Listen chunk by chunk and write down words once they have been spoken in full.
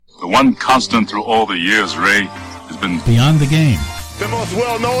one constant through all the years, Ray, has been Beyond the Game. The most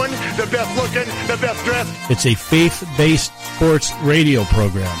well-known, the best-looking, the best-dressed. It's a faith-based sports radio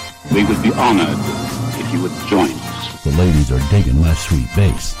program. We would be honored if you would join us. The ladies are digging my sweet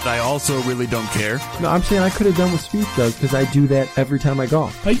bass. I also really don't care. No, I'm saying I could have done what Sweet does because I do that every time I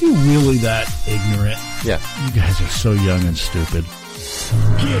golf. Are you really that ignorant? Yeah. You guys are so young and stupid.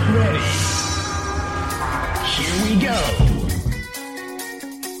 Get ready. Here we go.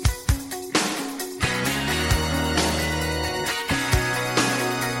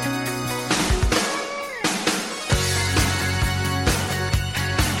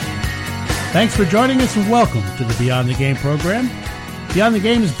 Thanks for joining us and welcome to the Beyond the Game program. Beyond the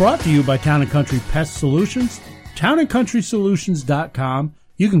Game is brought to you by Town & Country Pest Solutions, townandcountrysolutions.com.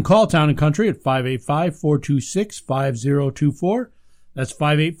 You can call Town & Country at 585-426-5024. That's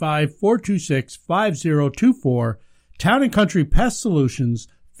 585-426-5024. Town & Country Pest Solutions,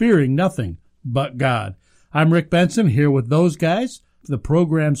 fearing nothing but God. I'm Rick Benson here with those guys, the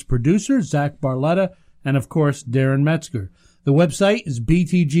program's producer, Zach Barletta, and of course, Darren Metzger. The website is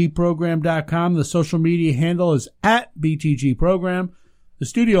btgprogram.com. The social media handle is at btgprogram. The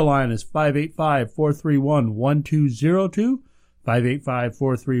studio line is 585-431-1202,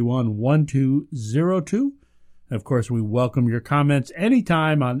 585-431-1202. And of course, we welcome your comments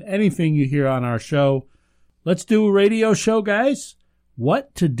anytime on anything you hear on our show. Let's do a radio show, guys.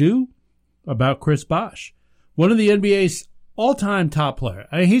 What to do about Chris Bosh, one of the NBA's all-time top player.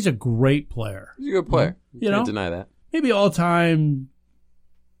 I mean, he's a great player. He's a good player. You can't deny that. Maybe all-time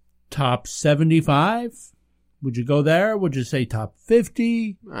top 75. Would you go there? Would you say top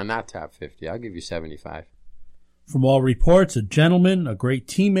 50? Not top 50. I'll give you 75. From all reports, a gentleman, a great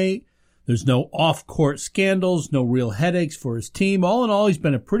teammate. There's no off-court scandals, no real headaches for his team. All in all, he's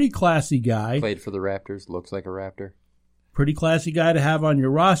been a pretty classy guy. Played for the Raptors. Looks like a Raptor. Pretty classy guy to have on your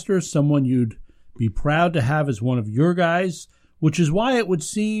roster. Someone you'd be proud to have as one of your guys, which is why it would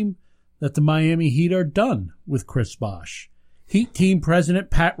seem that the Miami Heat are done with Chris Bosh. Heat team president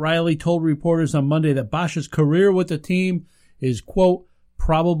Pat Riley told reporters on Monday that Bosh's career with the team is, quote,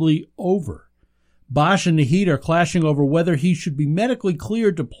 probably over. Bosh and the Heat are clashing over whether he should be medically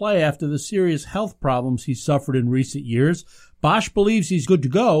cleared to play after the serious health problems he suffered in recent years. Bosh believes he's good to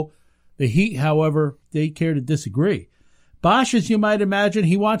go. The Heat, however, they care to disagree. Bosh, as you might imagine,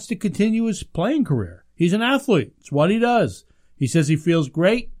 he wants to continue his playing career. He's an athlete. It's what he does. He says he feels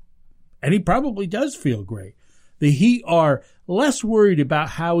great. And he probably does feel great. The Heat are less worried about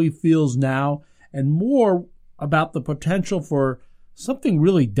how he feels now and more about the potential for something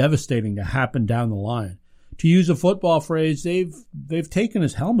really devastating to happen down the line. To use a football phrase, they've taken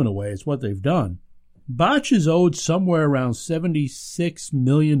his helmet away. It's what they've done. Bosh is owed somewhere around $76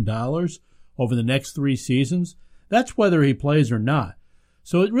 million over the next 3 seasons. That's whether he plays or not.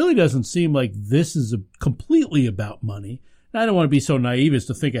 So it really doesn't seem like this is completely about money. I don't want to be so naive as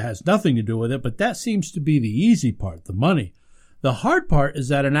to think it has nothing to do with it, but that seems to be the easy part, the money. The hard part is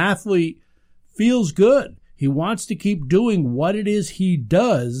that an athlete feels good. He wants to keep doing what it is he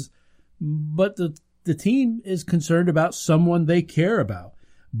does, but the team is concerned about someone they care about.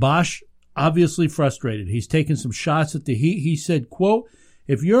 Bosh, obviously frustrated. He's taken some shots at the Heat. He said, quote,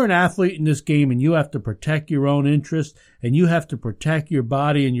 if you're an athlete in this game and you have to protect your own interests and you have to protect your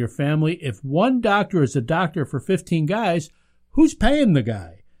body and your family, if one doctor is a doctor for 15 guys, who's paying the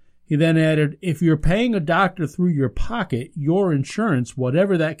guy? He then added, if you're paying a doctor through your pocket, your insurance,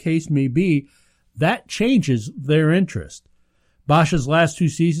 whatever that case may be, that changes their interest. Bosh's last 2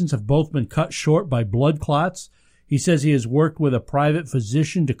 seasons have both been cut short by blood clots. He says he has worked with a private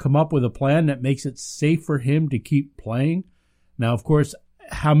physician to come up with a plan that makes it safe for him to keep playing. Now, of course,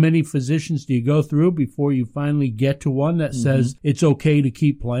 how many physicians do you go through before you finally get to one that says it's okay to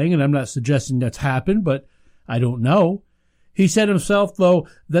keep playing? And I'm not suggesting that's happened, but I don't know. He said himself, though,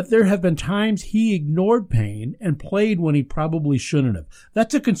 that there have been times he ignored pain and played when he probably shouldn't have.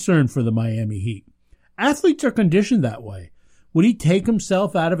 That's a concern for the Miami Heat. Athletes are conditioned that way. Would he take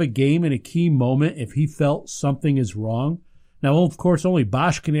himself out of a game in a key moment if he felt something is wrong? Now, of course, only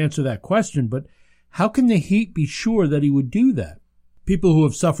Bosh can answer that question, but how can the Heat be sure that he would do that? People who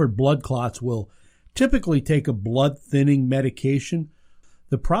have suffered blood clots will typically take a blood-thinning medication.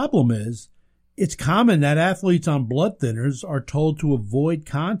 The problem is, it's common that athletes on blood thinners are told to avoid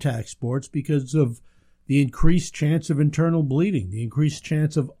contact sports because of the increased chance of internal bleeding, the increased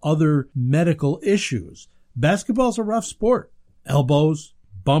chance of other medical issues. Basketball's a rough sport. Elbows,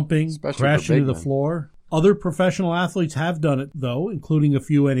 bumping, Especially crashing to the men. floor. Other professional athletes have done it, though, including a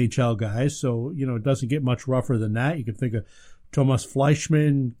few NHL guys. So, it doesn't get much rougher than that. You can think of Thomas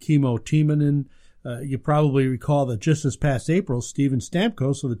Fleischmann, Kimmo Timonen, You probably recall that just this past April, Steven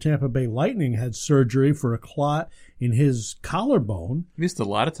Stamkos of the Tampa Bay Lightning had surgery for a clot in his collarbone. He missed a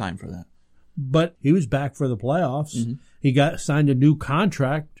lot of time for that. But he was back for the playoffs. Mm-hmm. He signed a new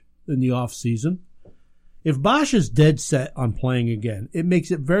contract in the offseason. If Bosch is dead set on playing again, it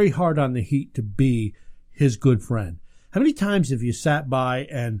makes it very hard on the Heat to be his good friend. How many times have you sat by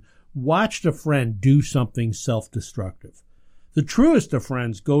and watched a friend do something self-destructive? The truest of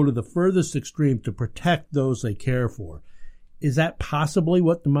friends go to the furthest extreme to protect those they care for. Is that possibly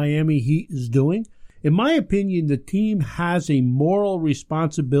what the Miami Heat is doing? In my opinion, the team has a moral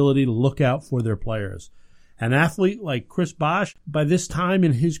responsibility to look out for their players. An athlete like Chris Bosch, by this time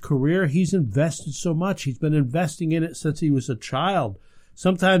in his career, he's invested so much. He's been investing in it since he was a child.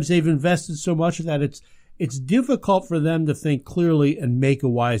 Sometimes they've invested so much that it's difficult for them to think clearly and make a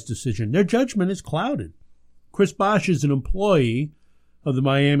wise decision. Their judgment is clouded. Chris Bosch is an employee of the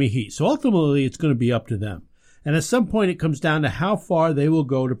Miami Heat, so ultimately it's going to be up to them. And at some point it comes down to how far they will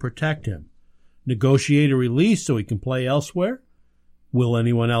go to protect him. Negotiate a release so he can play elsewhere? Will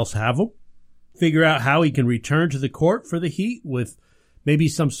anyone else have him? Figure out how he can return to the court for the Heat with maybe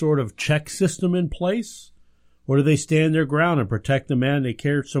some sort of check system in place? Or do they stand their ground and protect the man they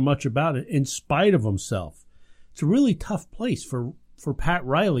cared so much about in spite of himself? It's a really tough place for Pat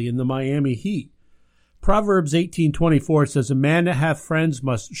Riley in the Miami Heat. Proverbs 18:24 says, "A man that hath friends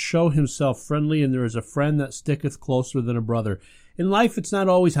must show himself friendly, and there is a friend that sticketh closer than a brother." In life, it's not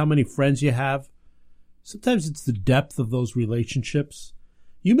always how many friends you have. Sometimes it's the depth of those relationships.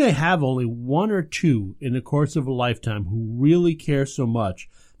 You may have only one or two in the course of a lifetime who really care so much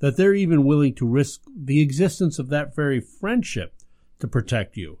that they're even willing to risk the existence of that very friendship to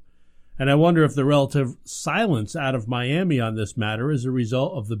protect you. And I wonder if the relative silence out of Miami on this matter is a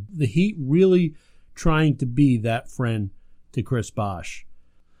result of the Heat really trying to be that friend to Chris Bosch.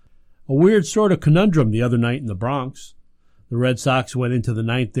 A weird sort of conundrum the other night in the Bronx. The Red Sox went into the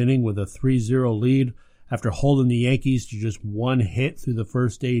ninth inning with a 3-0 lead after holding the Yankees to just one hit through the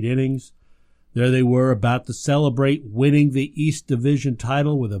first 8 innings. There they were about to celebrate winning the East Division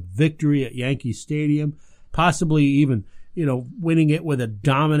title with a victory at Yankee Stadium, possibly even, winning it with a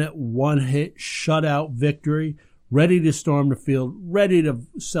dominant one-hit shutout victory, ready to storm the field, ready to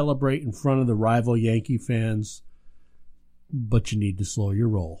celebrate in front of the rival Yankee fans. But you need to slow your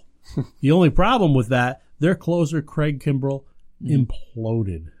roll. The only problem with that, their closer, Craig Kimbrell,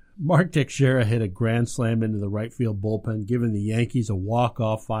 imploded. Mark Teixeira hit a grand slam into the right field bullpen, giving the Yankees a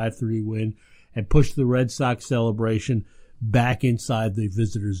walk-off 5-3 win and pushed the Red Sox celebration back inside the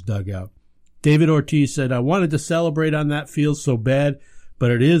visitors' dugout. David Ortiz said, "I wanted to celebrate on that field so bad, but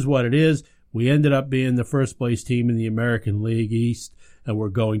it is what it is. We ended up being the first-place team in the American League East, and we're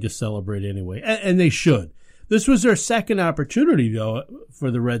going to celebrate anyway." And they should. This was their second opportunity, though, for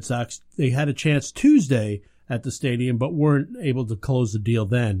the Red Sox. They had a chance Tuesday at the stadium, but weren't able to close the deal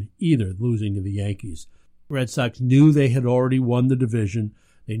then either, losing to the Yankees. Red Sox knew they had already won the division.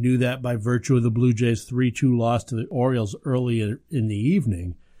 They knew that by virtue of the Blue Jays' 3-2 loss to the Orioles early in the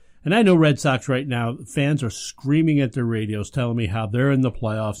evening. And I know Red Sox right now, fans are screaming at their radios telling me how they're in the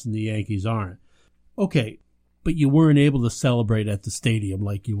playoffs and the Yankees aren't. Okay, but you weren't able to celebrate at the stadium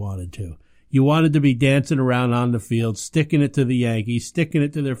like you wanted to. You wanted to be dancing around on the field, sticking it to the Yankees, sticking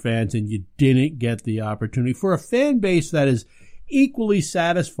it to their fans, and you didn't get the opportunity. For a fan base that is equally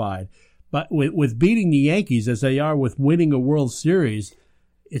satisfied but with beating the Yankees as they are with winning a World Series,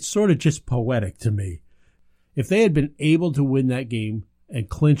 it's sort of just poetic to me. If they had been able to win that game and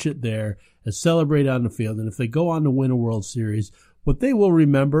clinch it there and celebrate on the field, and if they go on to win a World Series, what they will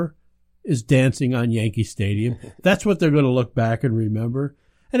remember is dancing on Yankee Stadium. That's what they're going to look back and remember.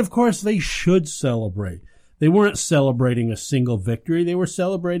 And, of course, they should celebrate. They weren't celebrating a single victory. They were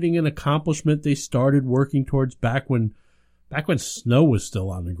celebrating an accomplishment they started working towards back when snow was still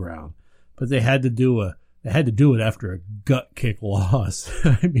on the ground. But they had to do it after a gut kick loss.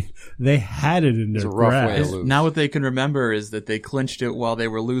 I mean, they had it in their grasp. Now what they can remember is that they clinched it while they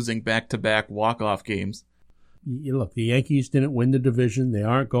were losing back-to-back walk-off games. Look, the Yankees didn't win the division. They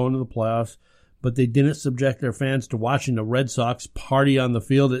aren't going to the playoffs. But they didn't subject their fans to watching the Red Sox party on the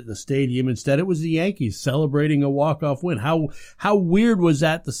field at the stadium. Instead, it was the Yankees celebrating a walk-off win. How weird was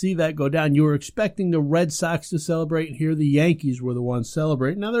that to see that go down? You were expecting the Red Sox to celebrate, and here the Yankees were the ones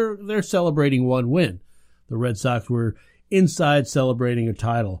celebrating. Now they're celebrating one win. The Red Sox were inside celebrating a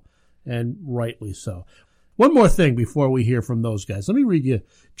title, and rightly so. One more thing before we hear from those guys. Let me read you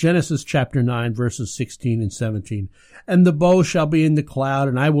Genesis chapter 9, verses 16 and 17. "And the bow shall be in the cloud,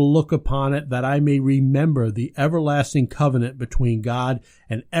 and I will look upon it, that I may remember the everlasting covenant between God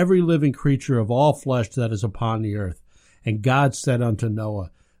and every living creature of all flesh that is upon the earth. And God said unto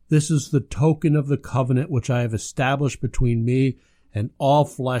Noah, This is the token of the covenant which I have established between me and all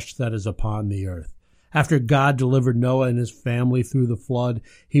flesh that is upon the earth. After God delivered Noah and his family through the flood,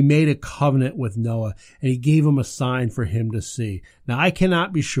 he made a covenant with Noah, and he gave him a sign for him to see. Now, I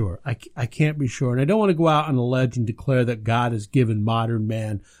cannot be sure. I can't be sure. And I don't want to go out on a ledge and declare that God has given modern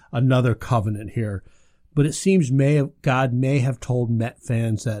man another covenant here. But it seems God may have told Met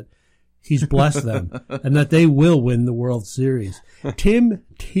fans that he's blessed them and that they will win the World Series. Tim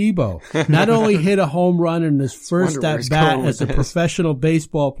Tebow not only hit a home run in his first at-bat as a professional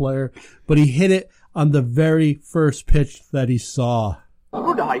baseball player, but he hit it on the very first pitch that he saw.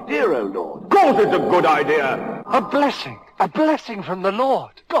 Good idea, O Lord. Of course it's a good idea. A blessing from the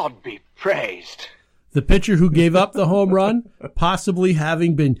Lord. God be praised. The pitcher who gave up the home run, possibly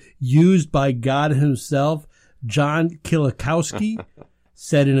having been used by God himself, John Kilikowski,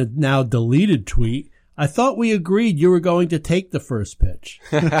 said in a now deleted tweet, I thought we agreed you were going to take the first pitch.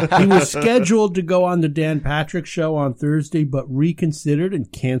 He was scheduled to go on the Dan Patrick Show on Thursday, but reconsidered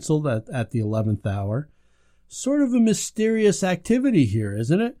and canceled at the 11th hour. Sort of a mysterious activity here,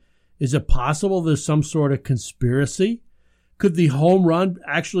 isn't it? Is it possible there's some sort of conspiracy? Could the home run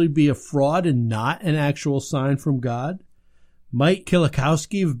actually be a fraud and not an actual sign from God? Might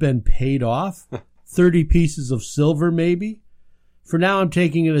Kilikowski have been paid off? 30 pieces of silver, maybe? For now, I'm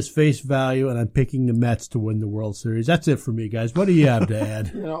taking it as face value, and I'm picking the Mets to win the World Series. That's it for me, guys. What do you have to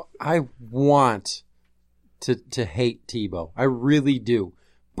add? I want to hate Tebow. I really do.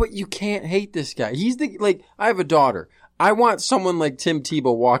 But you can't hate this guy. I have a daughter. I want someone like Tim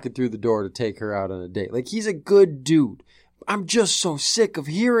Tebow walking through the door to take her out on a date. He's a good dude. I'm just so sick of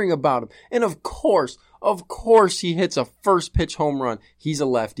hearing about him. And of course, he hits a first pitch home run. He's a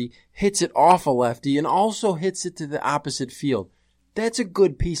lefty, hits it off a lefty, and also hits it to the opposite field. That's a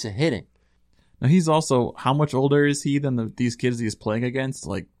good piece of hitting. Now, he's also, how much older is he than these kids he's playing against?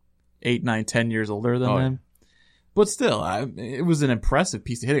 8, 9, 10 years older than them? But still, it was an impressive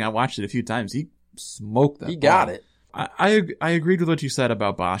piece of hitting. I watched it a few times. He smoked that ball. He got it. I agreed with what you said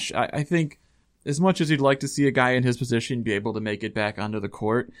about Bosch. I think as much as you'd like to see a guy in his position be able to make it back onto the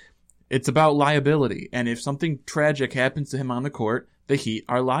court, it's about liability. And if something tragic happens to him on the court, the Heat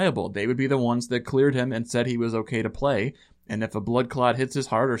are liable. They would be the ones that cleared him and said he was okay to play. And if a blood clot hits his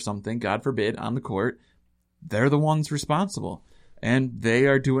heart or something, God forbid, on the court, they're the ones responsible. And they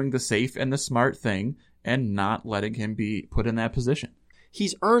are doing the safe and the smart thing and not letting him be put in that position.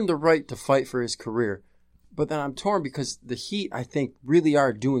 He's earned the right to fight for his career. But then I'm torn because the Heat, I think, really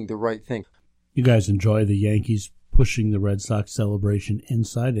are doing the right thing. You guys enjoy the Yankees pushing the Red Sox celebration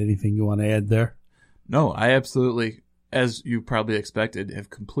inside? Anything you want to add there? No, I absolutely, as you probably expected, have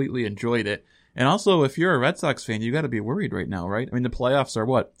completely enjoyed it. And also, if you're a Red Sox fan, you got to be worried right now, right? I mean, the playoffs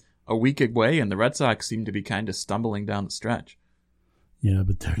are, a week away, and the Red Sox seem to be kind of stumbling down the stretch. Yeah,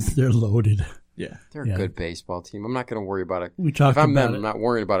 but they're loaded. Yeah. They're a good baseball team. I'm not going to worry about it. If I'm them, I'm not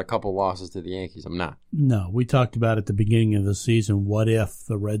worried about a couple losses to the Yankees. I'm not. No, we talked about at the beginning of the season, what if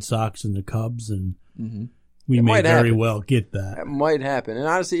the Red Sox and the Cubs, and we may very well get that. It might happen. And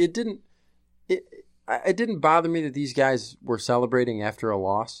honestly, it didn't bother me that these guys were celebrating after a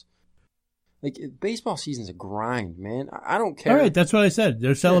loss. Baseball season's a grind, man. I don't care. All right, that's what I said.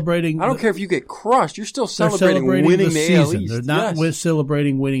 They're celebrating. I don't care if you get crushed. You're still celebrating winning the AL East. They're not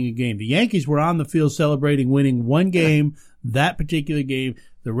celebrating winning a game. The Yankees were on the field celebrating winning one game, that particular game.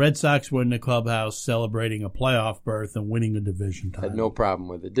 The Red Sox were in the clubhouse celebrating a playoff berth and winning a division title. Had no problem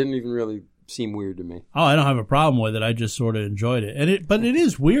with it. Didn't even really seem weird to me. Oh, I don't have a problem with it. I just sort of enjoyed it. But it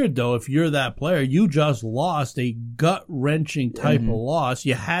is weird, though, if you're that player. You just lost a gut-wrenching type of loss.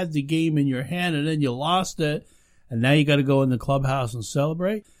 You had the game in your hand, and then you lost it, and now you got to go in the clubhouse and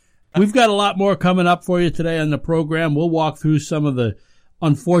celebrate. We've got a lot more coming up for you today on the program. We'll walk through some of the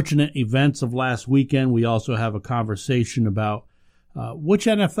unfortunate events of last weekend. We also have a conversation about which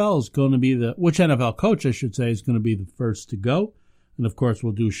NFL coach, I should say, is going to be the first to go. And, of course,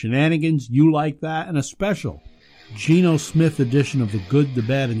 we'll do shenanigans, you like that, and a special Geno Smith edition of The Good, the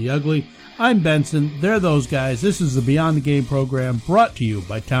Bad, and the Ugly. I'm Benson. They're those guys. This is the Beyond the Game program brought to you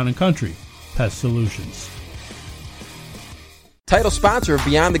by Town & Country Pest Solutions. Title sponsor of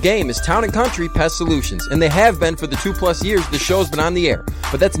Beyond the Game is Town & Country Pest Solutions, and they have been for the 2+ years the show's been on the air.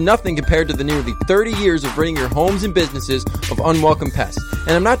 But that's nothing compared to the nearly 30 years of ridding your homes and businesses of unwelcome pests.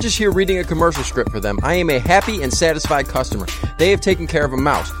 And I'm not just here reading a commercial script for them. I am a happy and satisfied customer. They have taken care of a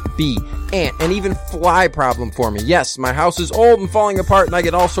mouse, bee, ant, and even fly problem for me. Yes, my house is old and falling apart, and I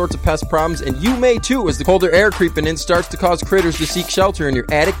get all sorts of pest problems, and you may too as the colder air creeping in starts to cause critters to seek shelter in your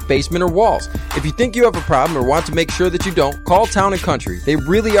attic, basement, or walls. If you think you have a problem or want to make sure that you don't, call Town & Country. They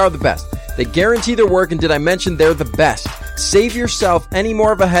really are the best. They guarantee their work, and did I mention they're the best? Save yourself any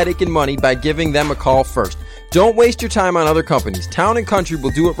more of a headache and money by giving them a call first. Don't waste your time on other companies. Town & Country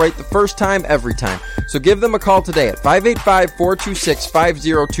will do it right the first time, every time. So give them a call today at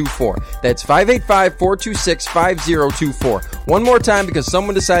 585-426-5024. That's 585-426-5024. One more time because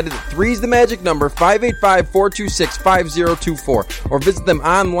someone decided that 3 is the magic number, 585-426-5024. Or visit them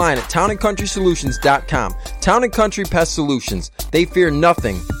online at townandcountrysolutions.com. Town & Country Pest Solutions. They fear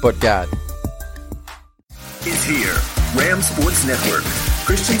nothing but God. Is here. Ram Sports Network.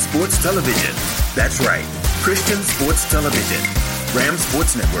 Christian Sports Television. That's right. Christian Sports Television. Ram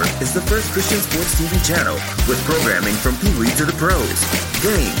Sports Network is the first Christian sports TV channel with programming from Pee Wee to the pros.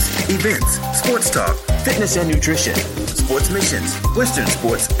 Games, events, sports talk, fitness and nutrition, sports missions, Western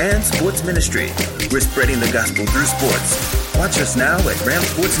sports, and sports ministry. We're spreading the gospel through sports. Watch us now at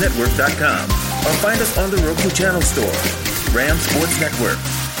RamSportsNetwork.com or find us on the Roku channel store. Ram Sports Network.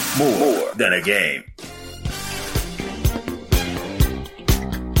 More than a game.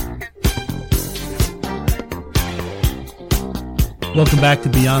 Welcome back to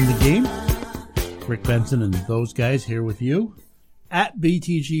Beyond the Game. Rick Benson and those guys here with you at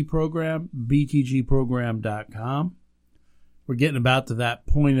BTG Program, btgprogram.com. We're getting about to that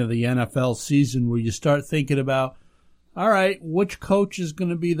point of the NFL season where you start thinking about, all right, which coach is going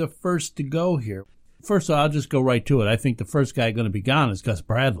to be the first to go here? First of all, I'll just go right to it. I think the first guy going to be gone is Gus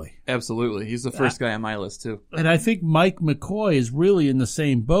Bradley. Absolutely. He's the first guy on my list, too. And I think Mike McCoy is really in the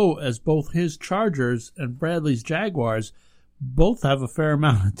same boat as both his Chargers and Bradley's Jaguars. Both have a fair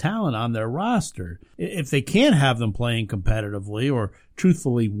amount of talent on their roster. If they can't have them playing competitively or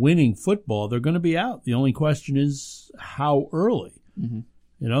truthfully winning football, they're going to be out. The only question is how early. Mm-hmm.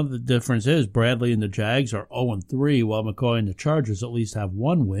 You know, the difference is Bradley and the Jags are 0-3, while McCoy and the Chargers at least have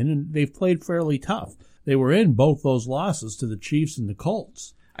one win, and they've played fairly tough. They were in both those losses to the Chiefs and the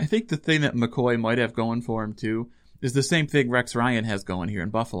Colts. I think the thing that McCoy might have going for him, too, is the same thing Rex Ryan has going here in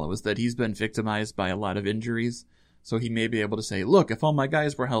Buffalo, is that he's been victimized by a lot of injuries. So he may be able to say, look, if all my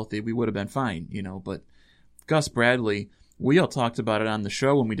guys were healthy, we would have been fine, you know. But Gus Bradley, we all talked about it on the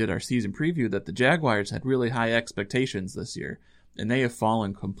show when we did our season preview, that the Jaguars had really high expectations this year, and they have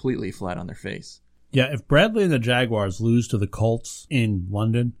fallen completely flat on their face. Yeah, if Bradley and the Jaguars lose to the Colts in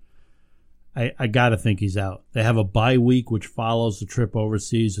London, I got to think he's out. They have a bye week which follows the trip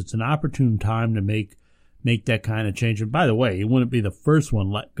overseas. It's an opportune time to make that kind of change. And by the way, he wouldn't be the first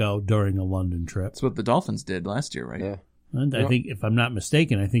one let go during a London trip. That's what the Dolphins did last year, right? Yeah. And I think, if I'm not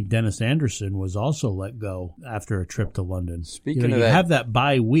mistaken, I think Dennis Anderson was also let go after a trip to London. Speaking of you that, have that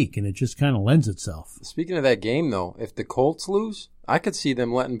bye week, and it just kind of lends itself. Speaking of that game, though, if the Colts lose, I could see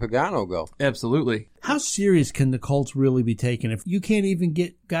them letting Pagano go. Absolutely. How serious can the Colts really be taken if you can't even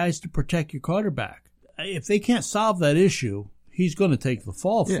get guys to protect your quarterback? If they can't solve that issue, he's going to take the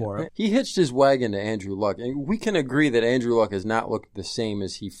fall for it. He hitched his wagon to Andrew Luck. And we can agree that Andrew Luck has not looked the same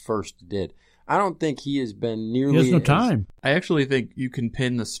as he first did. I don't think he has been nearly... He has no time. I actually think you can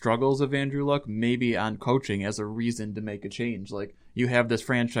pin the struggles of Andrew Luck maybe on coaching as a reason to make a change. Like, you have this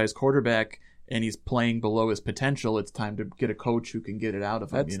franchise quarterback, and he's playing below his potential. It's time to get a coach who can get it out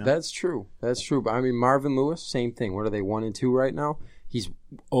of him. That's true. That's true. But I mean, Marvin Lewis, same thing. What are they, 1-2 right now? He's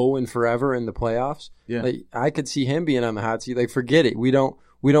 0 forever in the playoffs. Yeah. Like, I could see him being on the hot seat. Like, forget it. We don't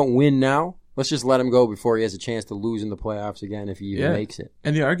win now. Let's just let him go before he has a chance to lose in the playoffs again if he even makes it.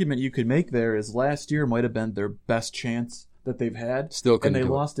 And the argument you could make there is last year might have been their best chance that they've had. Still couldn't and they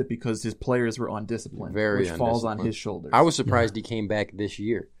do lost it because his players were undisciplined, Very which falls on undisciplined. his shoulders. I was surprised he came back this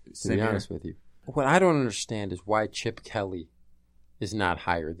year, to Same be here. honest with you. What I don't understand is why Chip Kelly is not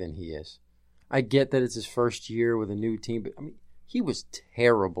higher than he is. I get that it's his first year with a new team, but I mean, he was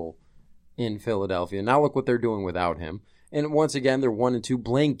terrible in Philadelphia. Now look what they're doing without him. And once again, they're 1-2.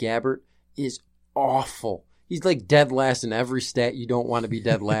 Blaine Gabbert is awful. He's like dead last in every stat you don't want to be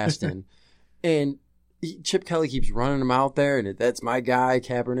dead last in. And Chip Kelly keeps running him out there, and that's my guy.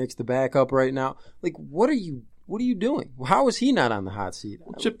 Kaepernick's the backup right now. Like, what are you doing? How is he not on the hot seat?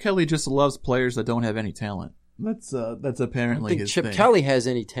 Well, Chip Kelly just loves players that don't have any talent. That's apparently I think his Chip thing. Kelly has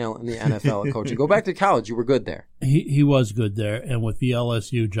any talent in the NFL at coaching. Go back to college. You were good there. He was good there, and with the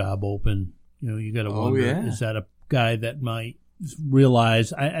LSU job open, you got to wonder, is that a guy that might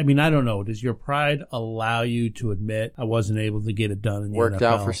realize, I mean, I don't know, does your pride allow you to admit I wasn't able to get it done in the Worked NFL?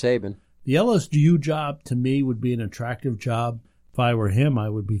 out for Saban. The LSU job, to me, would be an attractive job. If I were him, I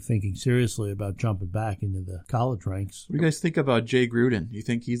would be thinking seriously about jumping back into the college ranks. What do you guys think about Jay Gruden? You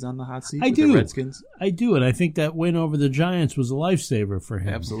think he's on the hot seat with the Redskins? I do, and I think that win over the Giants was a lifesaver for him.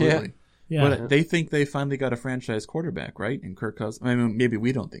 Absolutely. Yeah. But they think they finally got a franchise quarterback, right? And Kirk Cousins. I mean, maybe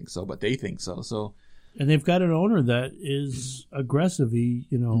we don't think so, but they think so. So And they've got an owner that is aggressive. He's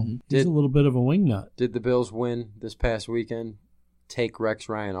a little bit of a wingnut. Did the Bills win this past weekend? Take Rex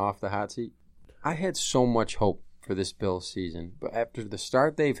Ryan off the hot seat? I had so much hope for this Bills season, but after the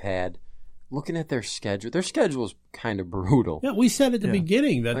start they've had, looking at their schedule is kind of brutal. Yeah, we said at the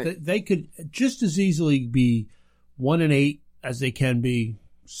beginning that they could just as easily be 1-8 as they can be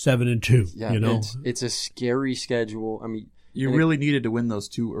 7-2. Yeah, it's a scary schedule. I mean, you really needed to win those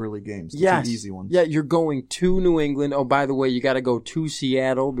 2 early games. The 2 easy ones. Yeah, you're going to New England. Oh, by the way, you got to go to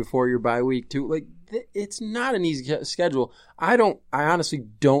Seattle before your bye week too. Like, it's not an easy schedule. I honestly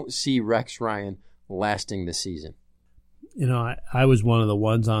don't see Rex Ryan lasting the season. I was one of the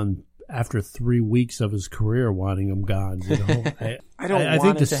ones on after 3 weeks of his career wanting him gone. I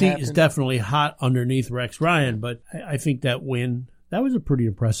think the seat is definitely hot underneath Rex Ryan, but I think that was a pretty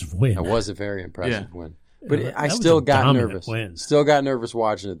impressive win. It was a very impressive win. But I still got nervous. Still got nervous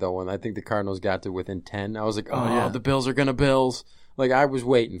watching it, though, when I think the Cardinals got to within 10. I was like, the Bills are going to Bills. Like, I was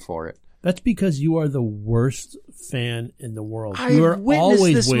waiting for it. That's because you are the worst fan in the world. I've witnessed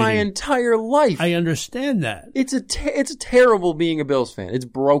this my entire life. I understand that. It's terrible being a Bills fan. It's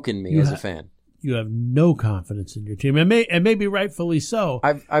broken me as a fan. You have no confidence in your team, and maybe rightfully so.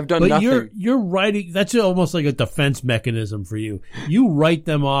 I've done nothing. But you're writing. That's almost like a defense mechanism for you. You write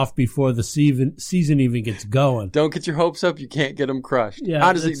them off before the season even gets going. Don't get your hopes up. You can't get them crushed. Yeah,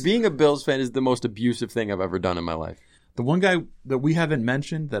 honestly, being a Bills fan is the most abusive thing I've ever done in my life. The one guy that we haven't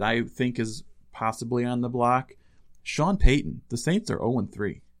mentioned that I think is possibly on the block, Sean Payton. The Saints are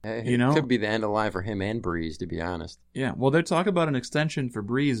 0-3. It could be the end of the line for him and Breeze, to be honest. Yeah, well, they're talking about an extension for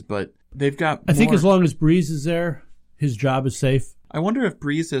Breeze, but they've got I think as long as Breeze is there, his job is safe. I wonder if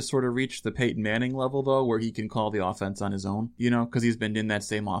Breeze has sort of reached the Peyton Manning level, though, where he can call the offense on his own, because he's been in that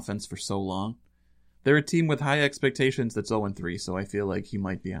same offense for so long. They're a team with high expectations that's 0-3, so I feel like he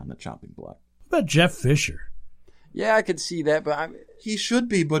might be on the chopping block. What about Jeff Fisher? Yeah, I could see that, but he should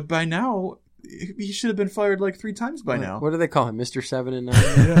be, but by now, he should have been fired like 3 times by now. What do they call him, Mr. 7 and 9?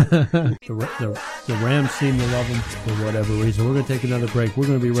 The Rams seem to love him for whatever reason. We're going to take another break. We're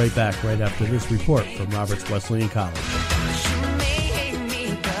going to be right back right after this report from Roberts Wesleyan College.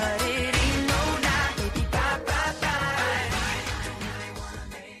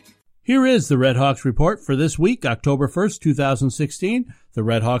 Here is the Red Hawks Report for this week, October 1st, 2016. The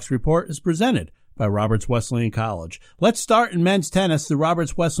Red Hawks Report is presented by Roberts Wesleyan College. Let's start in men's tennis. The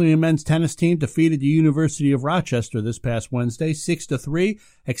Roberts Wesleyan men's tennis team defeated the University of Rochester this past Wednesday 6-3,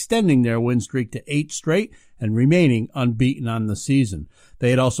 extending their win streak to 8 straight and remaining unbeaten on the season. They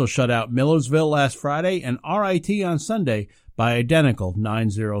had also shut out Millersville last Friday and RIT on Sunday by identical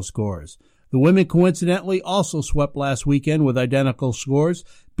 9-0 scores. The women coincidentally also swept last weekend with identical scores,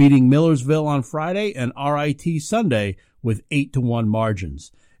 beating Millersville on Friday and RIT Sunday with 8-1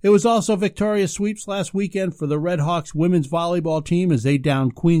 margins. It was also victorious sweeps last weekend for the Red Hawks women's volleyball team as they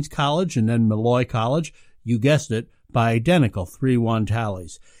downed Queens College and then Malloy College, you guessed it, by identical 3-1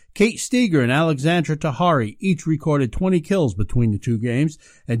 tallies. Kate Steger and Alexandra Tahari each recorded 20 kills between the two games,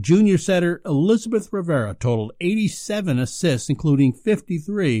 and junior setter Elizabeth Rivera totaled 87 assists, including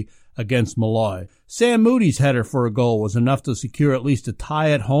 53 against Malloy. Sam Moody's header for a goal was enough to secure at least a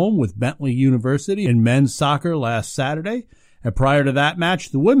tie at home with Bentley University in men's soccer last Saturday. And prior to that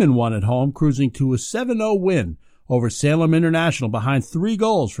match, the women won at home, cruising to a 7-0 win over Salem International behind 3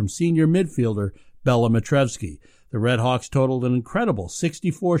 goals from senior midfielder Bella Matrevsky. The Red Hawks totaled an incredible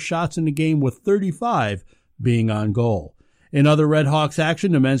 64 shots in the game, with 35 being on goal. In other Red Hawks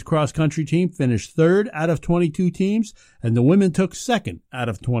action, the men's cross-country team finished 3rd out of 22 teams, and the women took 2nd out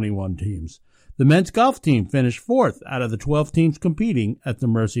of 21 teams. The men's golf team finished 4th out of the 12 teams competing at the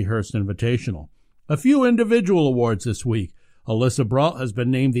Mercyhurst Invitational. A few individual awards this week. Alyssa Brault has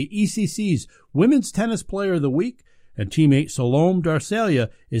been named the ECC's Women's Tennis Player of the Week, and teammate Salome Darcelia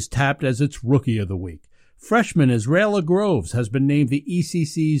is tapped as its Rookie of the Week. Freshman Israela Groves has been named the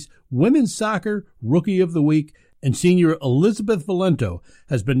ECC's Women's Soccer Rookie of the Week, and senior Elizabeth Valento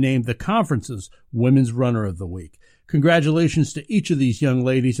has been named the conference's Women's Runner of the Week. Congratulations to each of these young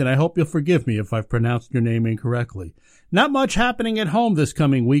ladies, and I hope you'll forgive me if I've pronounced your name incorrectly. Not much happening at home this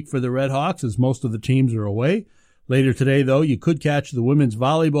coming week for the Red Hawks, as most of the teams are away. Later today, though, you could catch the women's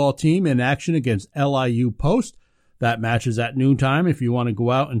volleyball team in action against LIU Post. That match is at noontime if you want to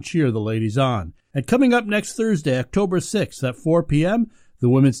go out and cheer the ladies on. And coming up next Thursday, October 6th at 4 p.m., the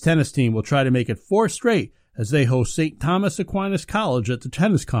women's tennis team will try to make it 4 straight as they host St. Thomas Aquinas College at the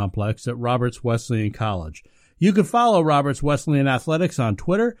tennis complex at Roberts Wesleyan College. You can follow Roberts Wesleyan Athletics on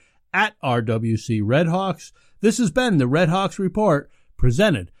Twitter at RWC Redhawks. This has been the Red Hawks Report,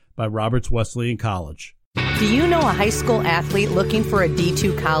 presented by Roberts Wesleyan College. Do you know a high school athlete looking for a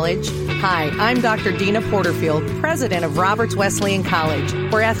D2 college? Hi, I'm Dr. Dina Porterfield, president of Roberts Wesleyan College,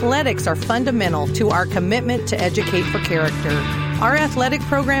 where athletics are fundamental to our commitment to educate for character. Our athletic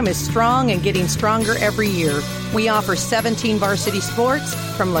program is strong and getting stronger every year. We offer 17 varsity sports,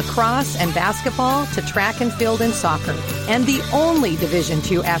 from lacrosse and basketball to track and field and soccer, and the only Division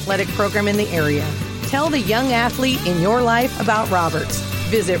II athletic program in the area. Tell the young athlete in your life about Roberts.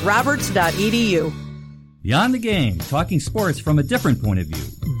 Visit roberts.edu. Beyond the Game, talking sports from a different point of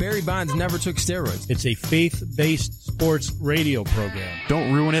view. Barry Bonds never took steroids. It's a faith-based sports radio program.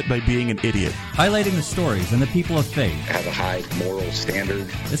 Don't ruin it by being an idiot. Highlighting the stories and the people of faith. Have a high moral standard.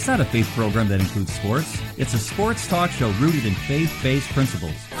 It's not a faith program that includes sports. It's a sports talk show rooted in faith-based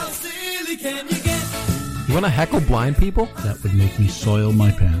principles. How silly can you get? You want to heckle blind people? That would make me soil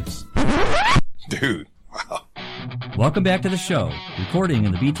my pants. Dude, wow. Welcome back to the show, recording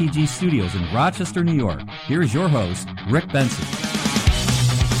in the BTG studios in Rochester, New York. Here is your host, Rick Benson.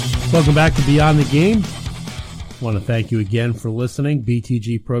 Welcome back to Beyond the Game. I want to thank you again for listening.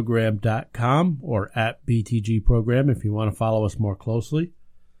 BTGprogram.com or at BTGprogram if you want to follow us more closely.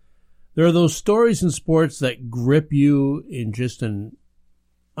 There are those stories in sports that grip you in just an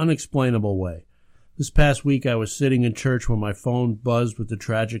unexplainable way. This past week, I was sitting in church when my phone buzzed with the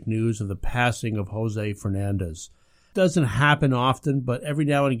tragic news of the passing of Jose Fernandez. It doesn't happen often, but every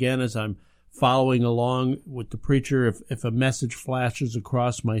now and again, as I'm following along with the preacher, if a message flashes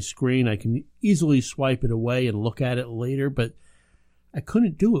across my screen, I can easily swipe it away and look at it later, but I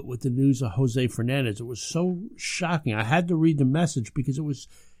couldn't do it with the news of Jose Fernandez. It was so shocking. I had to read the message because it was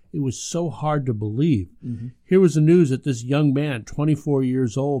so hard to believe. Mm-hmm. Here was the news that this young man, 24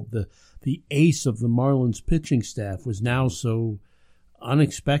 years old, the ace of the Marlins pitching staff, was now so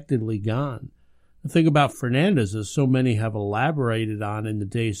unexpectedly gone. The thing about Fernandez, as so many have elaborated on in the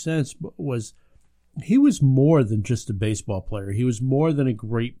days since, was he was more than just a baseball player. He was more than a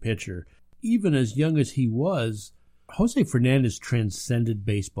great pitcher. Even as young as he was, Jose Fernandez transcended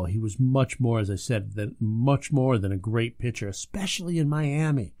baseball. He was much more, as I said, much more than a great pitcher, especially in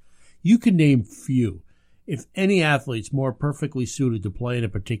Miami. You can name few, if any, athletes more perfectly suited to play in a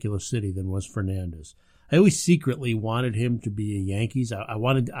particular city than was Fernandez. I always secretly wanted him to be a Yankees. I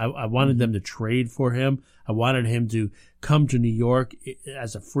wanted them to trade for him. I wanted him to come to New York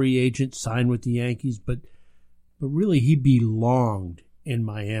as a free agent, sign with the Yankees. But really, he belonged in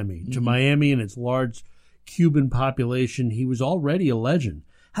Miami. Mm-hmm. To Miami and its large Cuban population, he was already a legend.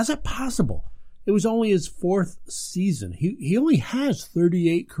 How's that possible? It was only his fourth season. He only has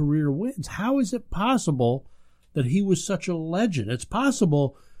 38 career wins. How is it possible that he was such a legend? It's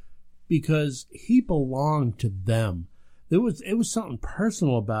possible because he belonged to them. It was something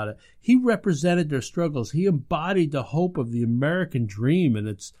personal about it. He represented their struggles. He embodied the hope of the American dream and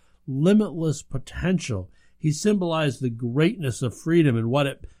its limitless potential. He symbolized the greatness of freedom and what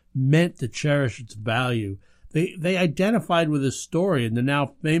it meant to cherish its value. They identified with his story and the now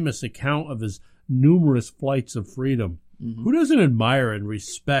famous account of his numerous flights of freedom. Mm-hmm. Who doesn't admire and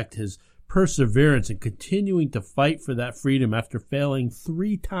respect his perseverance in continuing to fight for that freedom after failing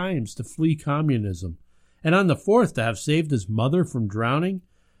 3 times to flee communism? And on the 4th, to have saved his mother from drowning?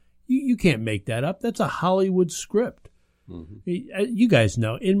 You can't make that up. That's a Hollywood script. Mm-hmm. You guys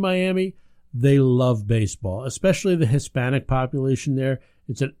know, in Miami, they love baseball, especially the Hispanic population there.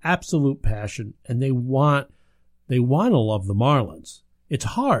 It's an absolute passion, and they want to love the Marlins. It's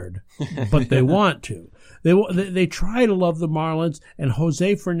hard, but they want to. They try to love the Marlins, and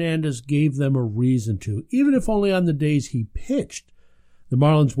Jose Fernandez gave them a reason to, even if only on the days he pitched. The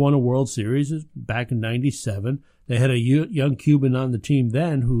Marlins won a World Series back in '97. They had a young Cuban on the team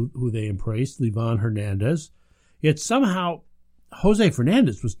then who they embraced, Livan Hernandez. Yet somehow Jose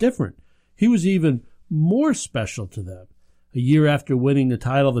Fernandez was different. He was even more special to them. A year after winning the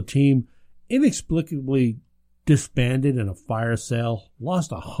title, the team inexplicably disbanded in a fire sale,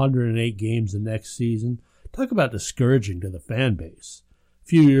 lost 108 games the next season. Talk about discouraging to the fan base. A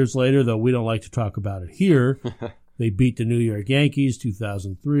few years later, though we don't like to talk about it here, they beat the New York Yankees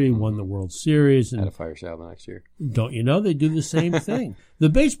 2003, won the World Series. And had a fire sale the next year. Don't you know, they do the same thing. The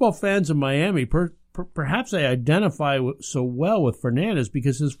baseball fans of Miami, perhaps they identify so well with Fernandez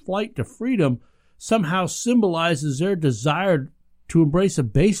because his flight to freedom somehow symbolizes their desire to embrace a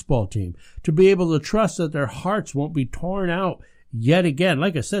baseball team, to be able to trust that their hearts won't be torn out yet again.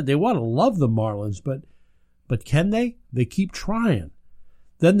 Like I said, they want to love the Marlins, but can they? They keep trying.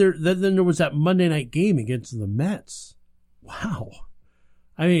 Then there was that Monday night game against the Mets. Wow.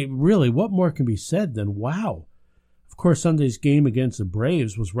 I mean, really, what more can be said than wow? Of course, Sunday's game against the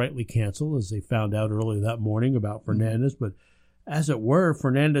Braves was rightly canceled, as they found out early that morning about Fernandez, but As it were,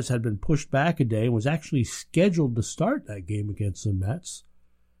 Fernandez had been pushed back a day and was actually scheduled to start that game against the Mets.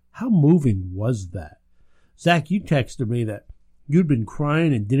 How moving was that? Zach, you texted me that you'd been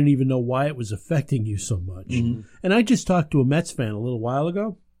crying and didn't even know why it was affecting you so much. Mm-hmm. And I just talked to a Mets fan a little while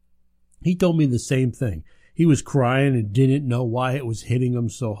ago. He told me the same thing. He was crying and didn't know why it was hitting him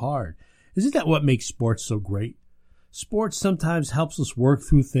so hard. Isn't that what makes sports so great? Sports sometimes helps us work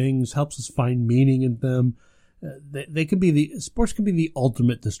through things, helps us find meaning in them. Sports can be the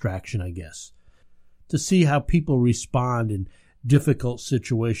ultimate distraction, I guess. To see how people respond in difficult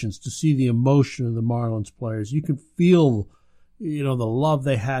situations, to see the emotion of the Marlins players. You can feel, the love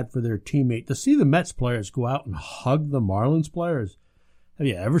they had for their teammate. To see the Mets players go out and hug the Marlins players. Have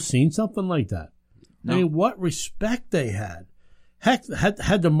you ever seen something like that? No. I mean, what respect they had. Heck,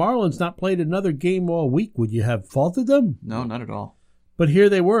 had the Marlins not played another game all week, would you have faulted them? No, not at all. But here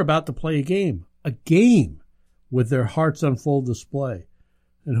they were about to play a game with their hearts on full display.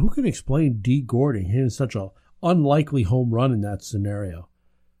 And who can explain Dee Gordon hitting such a unlikely home run in that scenario?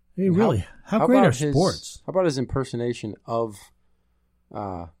 I mean, really, how great are sports? How about his impersonation of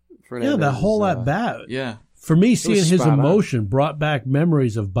Fernandez? Yeah, that whole at bat. Yeah. For me, seeing his emotion brought back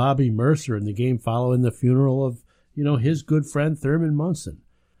memories of Bobby Mercer in the game following the funeral of, his good friend Thurman Munson.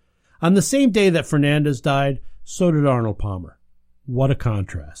 On the same day that Fernandez died, so did Arnold Palmer. What a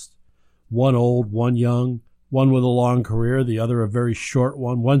contrast. One old, one young, one with a long career, the other a very short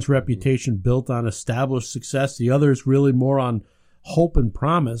one. One's reputation built on established success, the other's really more on hope and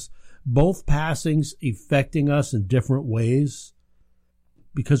promise. Both passings affecting us in different ways.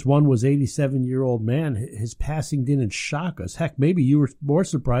 Because one was 87-year-old man, his passing didn't shock us. Heck, maybe you were more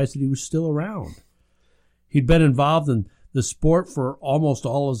surprised that he was still around. He'd been involved in the sport for almost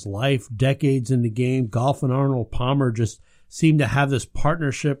all his life, decades in the game. Golf and Arnold Palmer just seemed to have this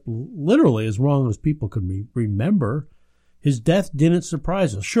partnership literally as long as people could remember. His death didn't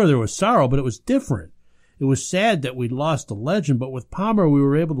surprise us. Sure, there was sorrow, but it was different. It was sad that we'd lost a legend, but with Palmer, we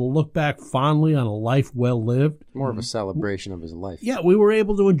were able to look back fondly on a life well lived. More of a celebration of his life. Yeah, we were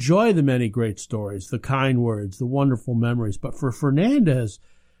able to enjoy the many great stories, the kind words, the wonderful memories. But for Fernandez,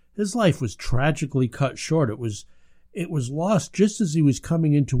 his life was tragically cut short. It was lost just as he was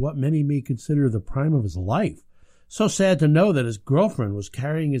coming into what many may consider the prime of his life. So sad to know that his girlfriend was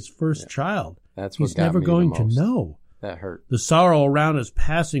carrying his first child. That's what He's never going to know. That hurt. The sorrow around his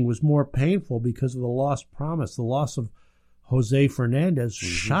passing was more painful because of the lost promise. The loss of Jose Fernandez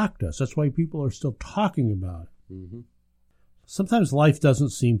shocked us. That's why people are still talking about it. Mm-hmm. Sometimes life doesn't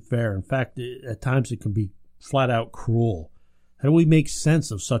seem fair. In fact, at times it can be flat out cruel. How do we make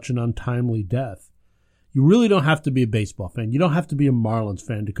sense of such an untimely death? You really don't have to be a baseball fan. You don't have to be a Marlins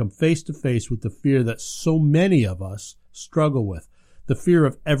fan to come face to face with the fear that so many of us struggle with. The fear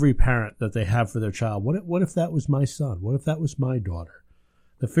of every parent that they have for their child. What if that was my son? What if that was my daughter?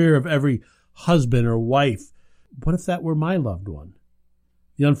 The fear of every husband or wife. What if that were my loved one?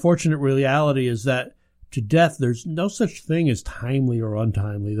 The unfortunate reality is that to death, there's no such thing as timely or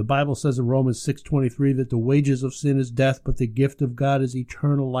untimely. The Bible says in Romans 6:23 that the wages of sin is death, but the gift of God is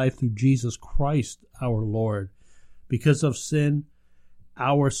eternal life through Jesus Christ our Lord. Because of sin,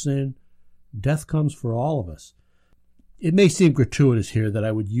 our sin, death comes for all of us. It may seem gratuitous here that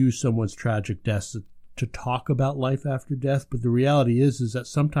I would use someone's tragic death to talk about life after death, but the reality is that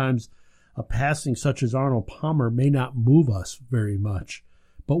sometimes a passing such as Arnold Palmer may not move us very much.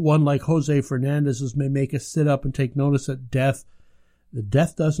 But one like Jose Fernandez's may make us sit up and take notice that death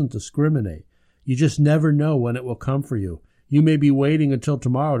doesn't discriminate. You just never know when it will come for you. You may be waiting until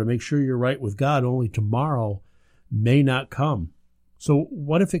tomorrow to make sure you're right with God, only tomorrow may not come. So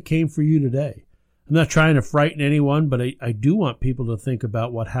what if it came for you today? I'm not trying to frighten anyone, but I do want people to think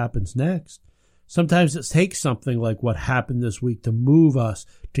about what happens next. Sometimes it takes something like what happened this week to move us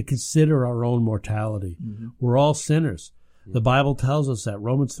to consider our own mortality. Mm-hmm. We're all sinners. The Bible tells us that.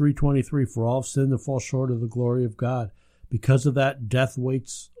 Romans 3:23, for all have sinned and fall short of the glory of God. Because of that, death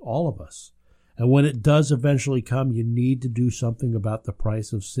waits all of us. And when it does eventually come, you need to do something about the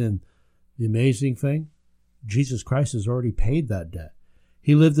price of sin. The amazing thing, Jesus Christ has already paid that debt.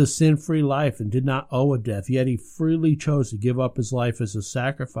 He lived a sin-free life and did not owe a death, yet he freely chose to give up his life as a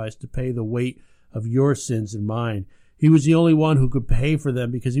sacrifice to pay the weight of your sins and mine. He was the only one who could pay for them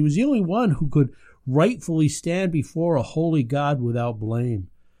because he was the only one who could rightfully stand before a holy God without blame.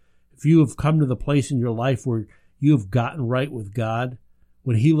 If you have come to the place in your life where you have gotten right with God,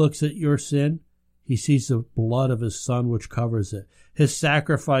 when he looks at your sin, he sees the blood of his son which covers it. His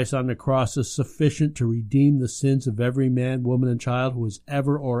sacrifice on the cross is sufficient to redeem the sins of every man, woman, and child who has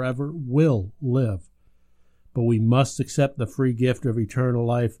ever or ever will live. But we must accept the free gift of eternal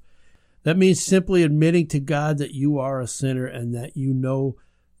life. That means simply admitting to God that you are a sinner and that you know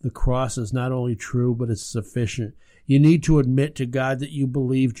the cross is not only true, but it's sufficient. You need to admit to God that you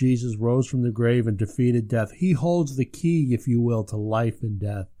believe Jesus rose from the grave and defeated death. He holds the key, if you will, to life and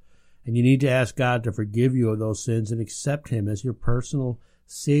death. And you need to ask God to forgive you of those sins and accept him as your personal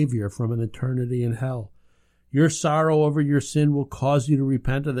Savior from an eternity in hell. Your sorrow over your sin will cause you to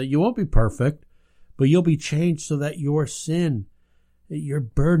repent of that. You won't be perfect, but you'll be changed so that your sin, you're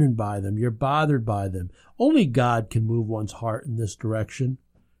burdened by them, you're bothered by them. Only God can move one's heart in this direction.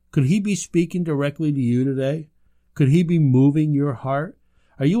 Could he be speaking directly to you today? Could he be moving your heart?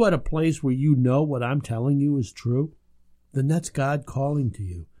 Are you at a place where you know what I'm telling you is true? Then that's God calling to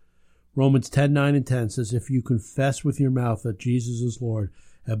you. Romans 10:9 and 10 says, if you confess with your mouth that Jesus is Lord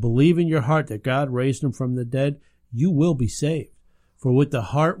and believe in your heart that God raised him from the dead, you will be saved. For with the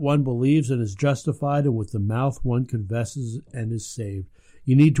heart one believes and is justified, and with the mouth one confesses and is saved.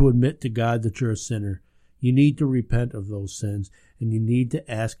 You need to admit to God that you're a sinner. You need to repent of those sins, and you need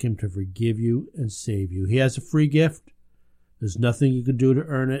to ask him to forgive you and save you. He has a free gift. There's nothing you can do to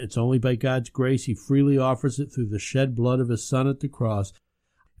earn it. It's only by God's grace. He freely offers it through the shed blood of his Son at the cross.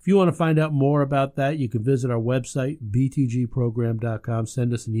 If you want to find out more about that, you can visit our website, btgprogram.com.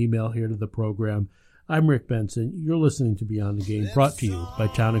 Send us an email here to the program. I'm Rick Benson. You're listening to Beyond the Game, brought to you by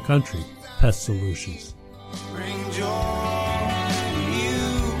Town & Country Pest Solutions. Bring joy to you.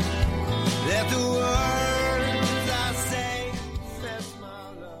 Let the words I say express my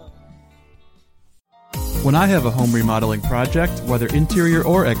love. When I have a home remodeling project, whether interior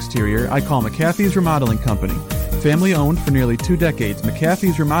or exterior, I call McAfee's Remodeling Company. Family owned for nearly 2 decades,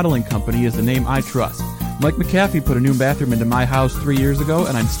 McAfee's Remodeling Company is the name I trust. Mike McAfee put a new bathroom into my house 3 years ago,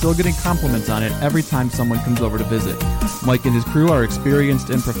 and I'm still getting compliments on it every time someone comes over to visit. Mike and his crew are experienced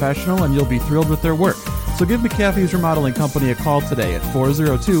and professional, and you'll be thrilled with their work. So give McAfee's Remodeling Company a call today at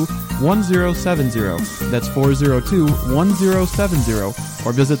 402-1070. That's 402-1070,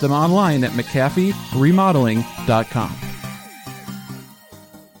 or visit them online at McAfeeRemodeling.com.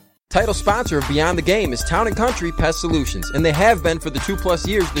 Title sponsor of Beyond the Game is Town & Country Pest Solutions, and they have been for the 2+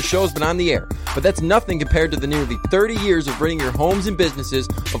 years the show's been on the air. But that's nothing compared to the nearly 30 years of ridding your homes and businesses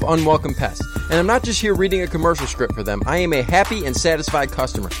of unwelcome pests. And I'm not just here reading a commercial script for them. I am a happy and satisfied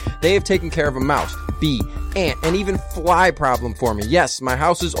customer. They have taken care of a mouse, bee, ant, and even fly problem for me. Yes, my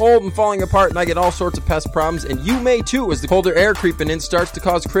house is old and falling apart, and I get all sorts of pest problems, and you may too, as the colder air creeping in starts to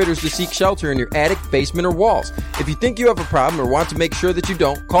cause critters to seek shelter in your attic, basement, or walls. If you think you have a problem or want to make sure that you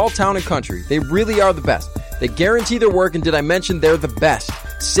don't, call Town & Country. They really are the best. They guarantee their work, and did I mention they're the best?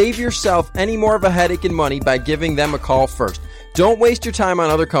 Save yourself any more of a headache and money by giving them a call first. Don't waste your time on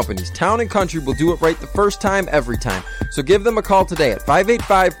other companies. Town & Country will do it right the first time, every time. So give them a call today at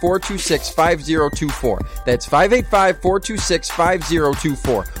 585-426-5024. That's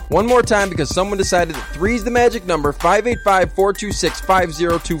 585-426-5024. One more time, because someone decided that 3 is the magic number,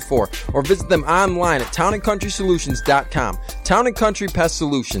 585-426-5024. Or visit them online at townandcountrysolutions.com. Town & Country Pest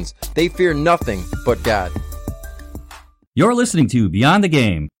Solutions. They fear nothing but God. You're listening to Beyond the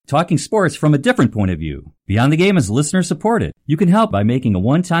Game, talking sports from a different point of view. Beyond the Game is listener supported. You can help by making a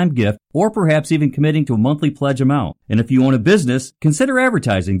one-time gift or perhaps even committing to a monthly pledge amount. And if you own a business, consider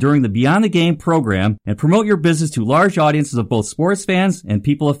advertising during the Beyond the Game program and promote your business to large audiences of both sports fans and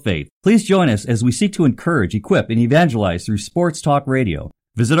people of faith. Please join us as we seek to encourage, equip, and evangelize through sports talk radio.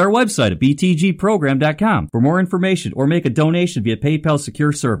 Visit our website at btgprogram.com for more information or make a donation via PayPal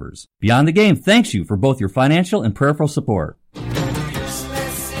secure servers. Beyond the Game thanks you for both your financial and prayerful support.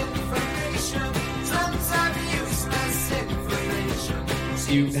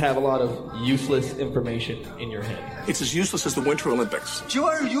 You have a lot of useless information in your head. It's as useless as the Winter Olympics. You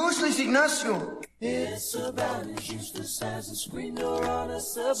are useless, Ignacio. It's about as useless as a screen door on a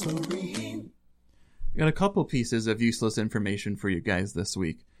submarine. Got a couple pieces of useless information for you guys this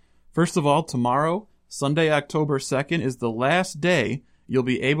week. First of all, tomorrow, Sunday, October 2nd, is the last day you'll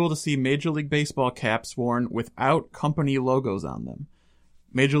be able to see Major League Baseball caps worn without company logos on them.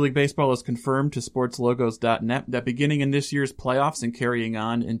 Major League Baseball has confirmed to sportslogos.net that beginning in this year's playoffs and carrying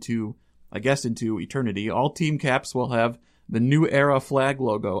on into eternity, all team caps will have the New Era flag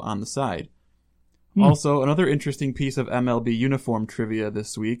logo on the side. Also, another interesting piece of MLB uniform trivia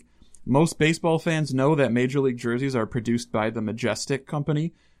this week. Most baseball fans know that Major League jerseys are produced by the Majestic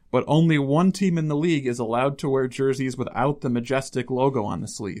Company, but only one team in the league is allowed to wear jerseys without the Majestic logo on the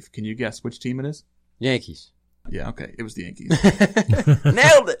sleeve. Can you guess which team it is? Yankees. Yeah, okay, it was the Yankees.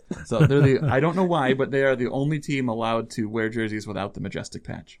 Nailed it! So I don't know why, but they are the only team allowed to wear jerseys without the Majestic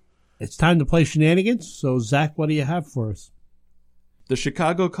patch. It's time to play shenanigans, so Zach, what do you have for us? The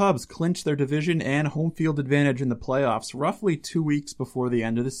Chicago Cubs clinched their division and home field advantage in the playoffs roughly 2 weeks before the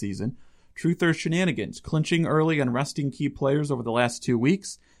end of the season. Truth or shenanigans? Clinching early and resting key players over the last 2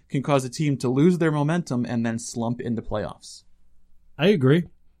 weeks can cause a team to lose their momentum and then slump into playoffs. I agree.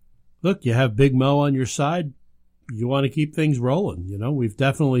 Look, you have Big Mo on your side. You want to keep things rolling. You know, we've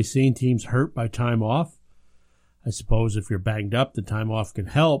definitely seen teams hurt by time off. I suppose if you're banged up, the time off can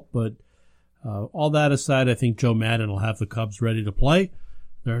help. But all that aside, I think Joe Madden will have the Cubs ready to play.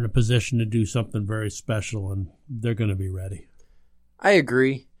 They're in a position to do something very special, and they're going to be ready. I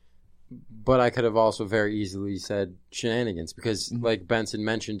agree. But I could have also very easily said shenanigans because, like Benson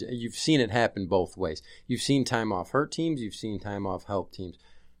mentioned, you've seen it happen both ways. You've seen time off hurt teams. You've seen time off help teams.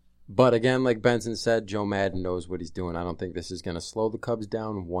 But again, like Benson said, Joe Madden knows what he's doing. I don't think this is going to slow the Cubs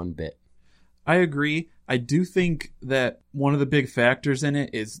down one bit. I agree. I do think that one of the big factors in it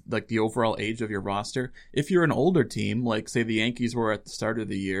is like the overall age of your roster. If you're an older team, like say the Yankees were at the start of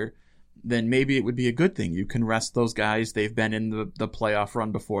the year, then maybe it would be a good thing. You can rest those guys. They've been in the playoff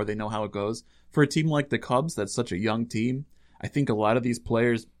run before. They know how it goes. For a team like the Cubs, that's such a young team, I think a lot of these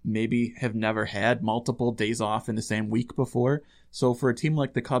players maybe have never had multiple days off in the same week before. So for a team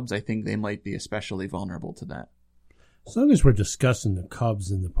like the Cubs, I think they might be especially vulnerable to that. As long as we're discussing the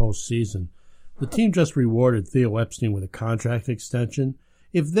Cubs in the postseason, the team just rewarded Theo Epstein with a contract extension.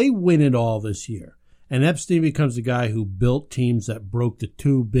 If they win it all this year, and Epstein becomes the guy who built teams that broke the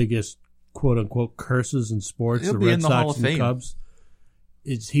two biggest quote-unquote curses in sports, He'll the be Red in the Hall Sox of and the Fame. Cubs,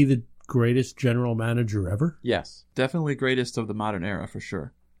 is he the greatest general manager ever? Yes. Definitely greatest of the modern era, for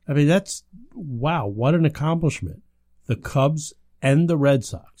sure. I mean, wow, what an accomplishment. The Cubs and the Red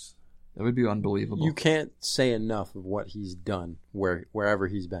Sox. That would be unbelievable. You can't say enough of what he's done wherever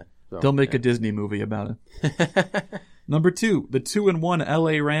he's been. So, They'll make a Disney movie about it. Number 2, the 2-1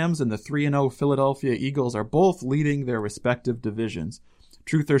 LA Rams and the 3-0 Philadelphia Eagles are both leading their respective divisions.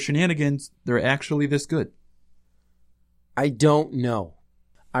 Truth or shenanigans, they're actually this good. I don't know.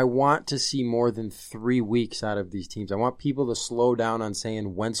 I want to see more than 3 weeks out of these teams. I want people to slow down on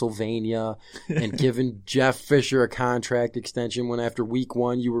saying Pennsylvania and giving Jeff Fisher a contract extension when after week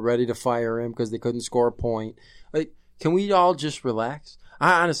 1 you were ready to fire him because they couldn't score a point. Like, can we all just relax?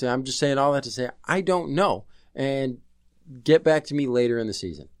 Honestly, I'm just saying all that to say I don't know. And get back to me later in the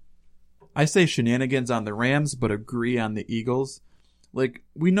season. I say shenanigans on the Rams, but agree on the Eagles. Like,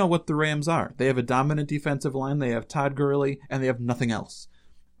 we know what the Rams are. They have a dominant defensive line, they have Todd Gurley, and they have nothing else.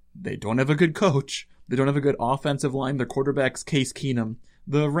 They don't have a good coach. They don't have a good offensive line. Their quarterback's Case Keenum.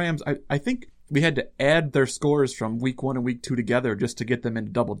 The Rams, I think we had to add their scores from week 1 and week 2 together just to get them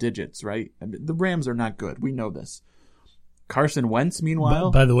into double digits, right? I mean, the Rams are not good. We know this. Carson Wentz,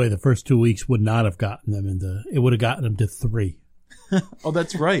 meanwhile. By the way, the first 2 weeks would not have gotten them it would have gotten them to 3. Oh,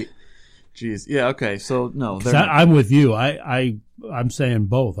 that's right. Jeez. Yeah, okay. So, no. I'm with you. I'm saying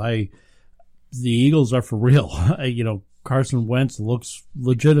both. The Eagles are for real. Carson Wentz looks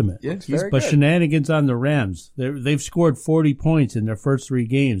legitimate. Yeah, he's but shenanigans on the Rams. They've scored 40 points in their first 3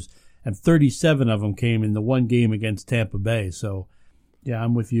 games, and 37 of them came in the one game against Tampa Bay. So, yeah,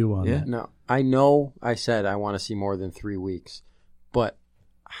 I'm with you on that. No, I know I said I want to see more than 3 weeks, but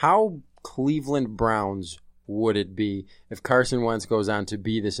how Cleveland Browns would it be if Carson Wentz goes on to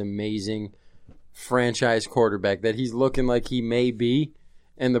be this amazing franchise quarterback that he's looking like he may be,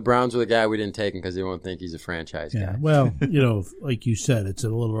 and the Browns are the guy we didn't take him because they won't think he's a franchise guy. Well, like you said, it's a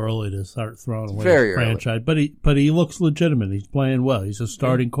little early to start throwing away Very the franchise, but he looks legitimate. He's playing well. He's a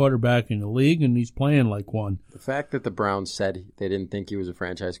starting quarterback in the league, and he's playing like one. The fact that the Browns said they didn't think he was a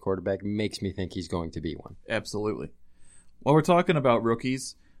franchise quarterback makes me think he's going to be one. Absolutely. While we're talking about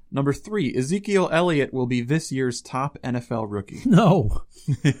rookies, number 3, Ezekiel Elliott will be this year's top NFL rookie. No.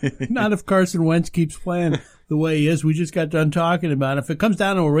 Not if Carson Wentz keeps playing the way he is. We just got done talking about it. If it comes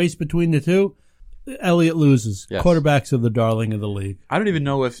down to a race between the two, Elliott loses. Yes. Quarterbacks are the darling of the league. I don't even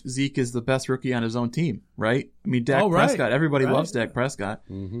know if Zeke is the best rookie on his own team, right? I mean, Dak Prescott. Everybody loves Dak Prescott.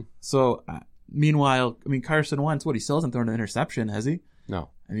 Mm-hmm. So, meanwhile, Carson Wentz, he still hasn't thrown an interception, has he?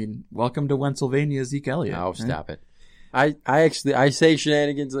 No. Welcome to Pennsylvania, Zeke Elliott. No, stop it. I say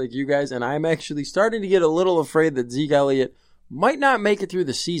shenanigans like you guys, and I'm actually starting to get a little afraid that Zeke Elliott might not make it through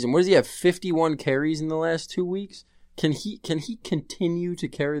the season. What does he have, 51 carries in the last 2 weeks? Can he continue to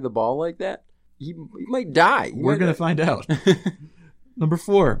carry the ball like that? He might die. We're going to find out. Number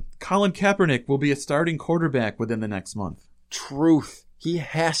 4, Colin Kaepernick will be a starting quarterback within the next month. Truth. He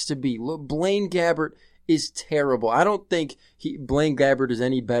has to be. Look, Blaine Gabbert is terrible. I don't think Blaine Gabbert is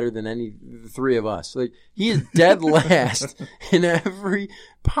any better than any 3 of us. Like, he is dead last in every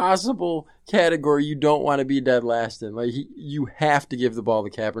possible category you don't want to be dead last in. Like, you have to give the ball to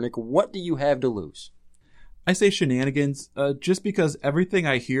Kaepernick. What do you have to lose? I say shenanigans just because everything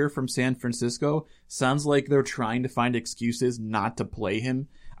I hear from San Francisco sounds like they're trying to find excuses not to play him.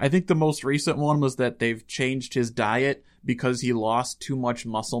 I think the most recent one was that they've changed his diet because he lost too much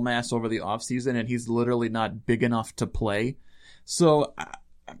muscle mass over the offseason and he's literally not big enough to play. So,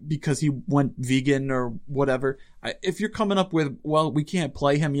 because he went vegan or whatever, if you're coming up with, well, we can't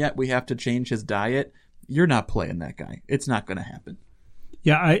play him yet, we have to change his diet, you're not playing that guy. It's not going to happen.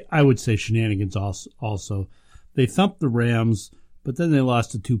 Yeah, I would say shenanigans also. They thumped the Rams, but then they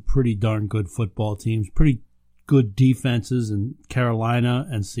lost to two pretty darn good football teams, pretty good defenses in Carolina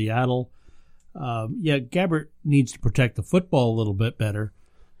and Seattle. Gabbert needs to protect the football a little bit better.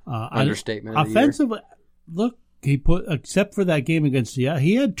 Understatement of the offensively, look, he put, except for that game against Seattle,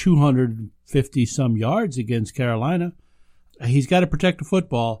 he had 250 some yards against Carolina. He's got to protect the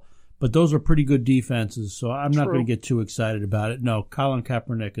football, but those are pretty good defenses, so I'm not going to get too excited about it. No, Colin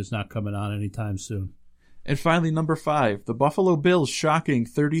Kaepernick is not coming on anytime soon. And finally, number 5, the Buffalo Bills' shocking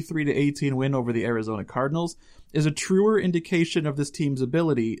 33-18 win over the Arizona Cardinals is a truer indication of this team's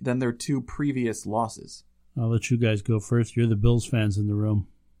ability than their 2 previous losses. I'll let you guys go first. You're the Bills fans in the room.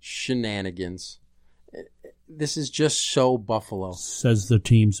 Shenanigans. This is just so Buffalo. Says the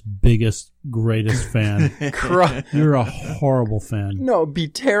team's biggest, greatest fan. You're a horrible fan. No, be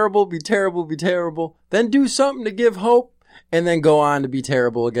terrible, be terrible, be terrible. Then do something to give hope. And then go on to be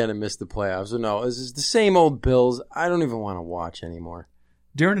terrible again and miss the playoffs. So no, this is the same old Bills. I don't even want to watch anymore.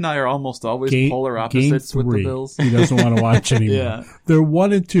 Darren and I are almost always polar opposites with the Bills. He doesn't want to watch anymore. Yeah. They're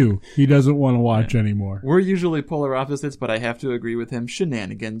 1 and 2. He doesn't want to watch anymore. We're usually polar opposites, but I have to agree with him.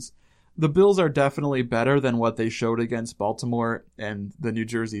 Shenanigans. The Bills are definitely better than what they showed against Baltimore and the New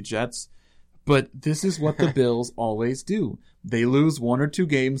Jersey Jets. But this is what the Bills always do. They lose 1 or 2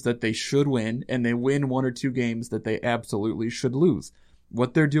 games that they should win, and they win 1 or 2 games that they absolutely should lose.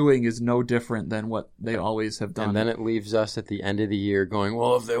 What they're doing is no different than what they always have done. And then it leaves us at the end of the year going,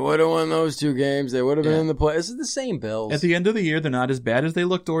 well, if they would have won those 2 games, they would have been in the play. This is the same Bills. At the end of the year, they're not as bad as they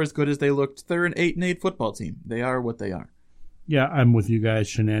looked or as good as they looked. They're an 8-8 football team. They are what they are. Yeah, I'm with you guys.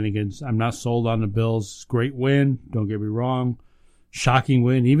 Shenanigans. I'm not sold on the Bills. Great win. Don't get me wrong. Shocking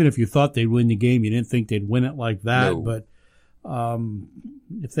win. Even if you thought they'd win the game, you didn't think they'd win it like that. No. But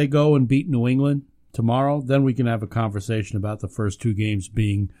if they go and beat New England tomorrow, then we can have a conversation about the first 2 games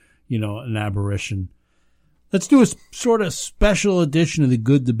being, an aberration. Let's do a sort of special edition of the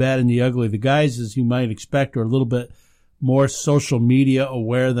good, the bad, and the ugly. The guys, as you might expect, are a little bit more social media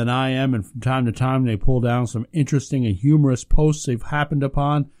aware than I am, and from time to time they pull down some interesting and humorous posts they've happened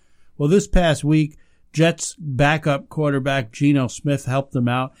upon. Well, this past week, Jets backup quarterback Geno Smith helped them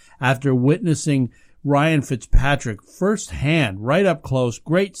out after witnessing Ryan Fitzpatrick firsthand, right up close.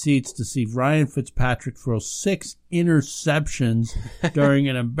 Great seats to see Ryan Fitzpatrick throw 6 interceptions during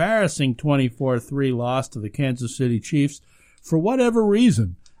an embarrassing 24-3 loss to the Kansas City Chiefs for whatever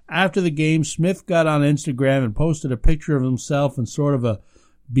reason. After the game, Smith got on Instagram and posted a picture of himself and sort of a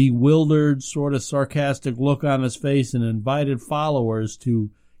bewildered, sort of sarcastic look on his face and invited followers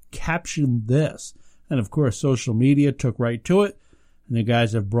to caption this. And, of course, social media took right to it, and the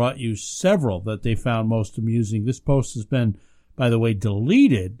guys have brought you several that they found most amusing. This post has been, by the way,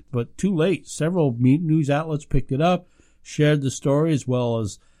 deleted, but too late. Several news outlets picked it up, shared the story, as well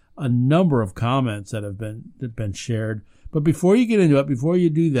as a number of comments that have been shared. But before you get into it, before you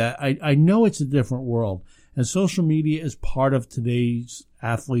do that, I know it's a different world, and social media is part of today's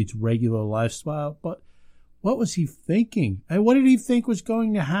athlete's regular lifestyle, but what was he thinking? And what did he think was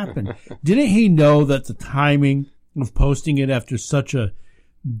going to happen? Didn't he know that the timing of posting it after such a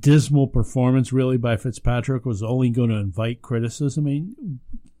dismal performance, really, by Fitzpatrick was only going to invite criticism? I mean,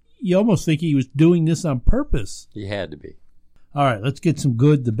 you almost think he was doing this on purpose. He had to be. All right, let's get some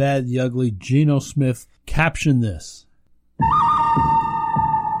good, the bad, the ugly. Geno Smith, caption this.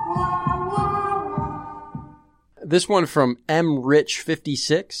 This one from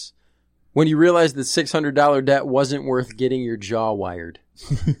MRich56. When you realized the $600 debt wasn't worth getting your jaw wired.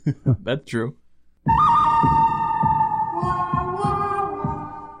 That's true.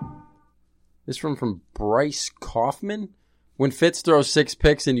 This one from Bryce Kaufman. When Fitz throws 6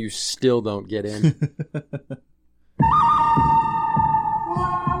 picks and you still don't get in.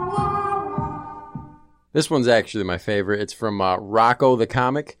 This one's actually my favorite. It's from Rocco the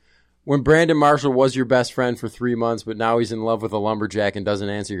Comic. When Brandon Marshall was your best friend for 3 months, but now he's in love with a lumberjack and doesn't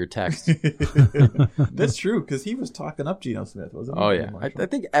answer your text. That's true, because he was talking up Geno Smith, wasn't he? Oh, yeah. I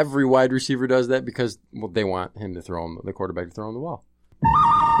think every wide receiver does that because they want him to throw him, the quarterback to throw him the ball.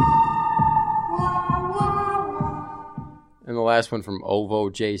 And the last one from Ovo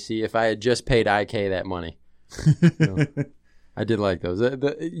JC. If I had just paid IK that money. I did like those.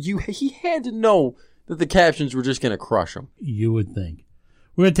 He had to know that the captions were just going to crush him. You would think.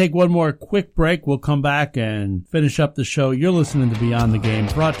 We're going to take one more quick break. We'll come back and finish up the show. You're listening to Beyond the Game,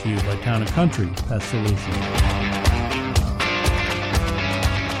 brought to you by Town & Country Pest Solutions.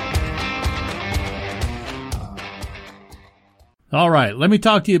 All right, let me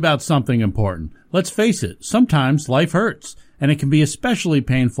talk to you about something important. Let's face it, sometimes life hurts, and it can be especially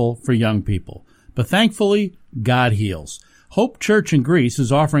painful for young people. But thankfully, God heals. Hope Church in Greece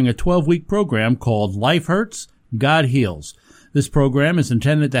is offering a 12-week program called Life Hurts, God Heals. This program is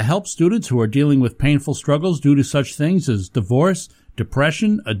intended to help students who are dealing with painful struggles due to such things as divorce,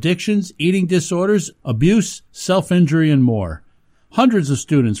 depression, addictions, eating disorders, abuse, self-injury, and more. Hundreds of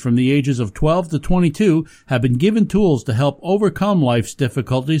students from the ages of 12 to 22 have been given tools to help overcome life's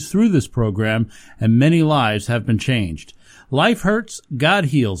difficulties through this program, and many lives have been changed. Life Hurts, God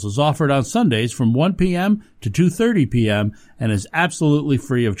Heals is offered on Sundays from 1 p.m. to 2:30 p.m. and is absolutely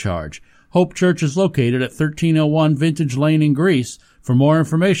free of charge. Hope Church is located at 1301 Vintage Lane in Greece. For more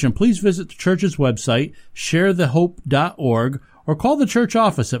information, please visit the church's website, sharethehope.org, or call the church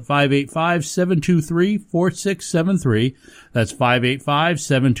office at 585-723-4673. That's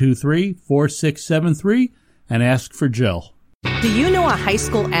 585-723-4673, and ask for Jill. Do you know a high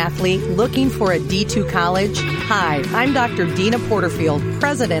school athlete looking for a D2 college? Hi, I'm Dr. Dina Porterfield,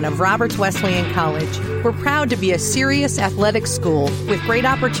 president of Roberts Wesleyan College. We're proud to be a serious athletic school with great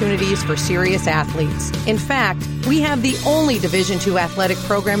opportunities for serious athletes. In fact, we have the only Division II athletic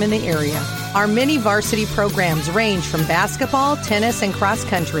program in the area. Our many varsity programs range from basketball, tennis, and cross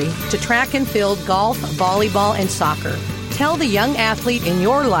country to track and field, golf, volleyball, and soccer. Tell the young athlete in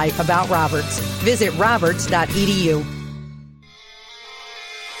your life about Roberts. Visit roberts.edu.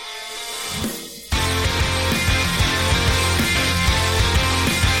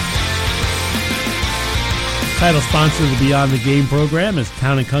 Title sponsor of the Beyond the Game program is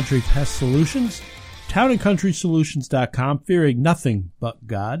Town & Country Pest Solutions. TownandCountrySolutions.com, fearing nothing but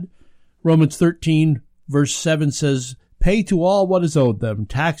God. Romans 13, verse 7 says, "Pay to all what is owed them,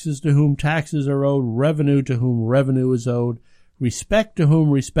 taxes to whom taxes are owed, revenue to whom revenue is owed, respect to whom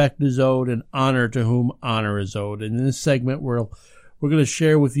respect is owed, and honor to whom honor is owed." And in this segment, we're going to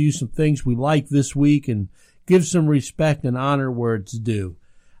share with you some things we like this week and give some respect and honor where it's due.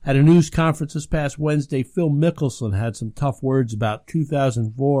 At a news conference this past Wednesday, Phil Mickelson had some tough words about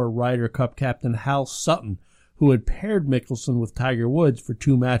 2004 Ryder Cup captain Hal Sutton, who had paired Mickelson with Tiger Woods for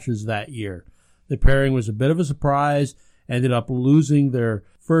 2 matches that year. The pairing was a bit of a surprise, ended up losing their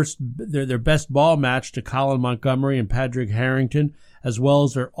best ball match to Colin Montgomery and Patrick Harrington, as well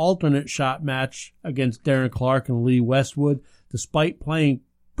as their alternate shot match against Darren Clarke and Lee Westwood. Despite playing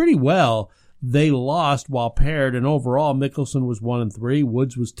pretty well, they lost while paired, and overall Mickelson was 1-3,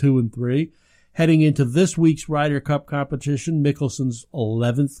 Woods was 2-3. Heading into this week's Ryder Cup competition, Mickelson's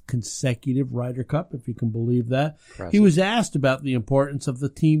 11th consecutive Ryder Cup, if you can believe that. Impressive. He was asked about the importance of the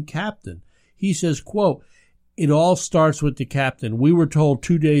team captain. He says, quote, "It all starts with the captain. We were told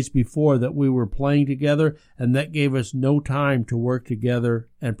 2 days before that we were playing together, and that gave us no time to work together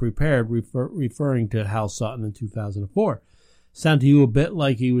and prepared," referring to Hal Sutton in 2004. Sound to you a bit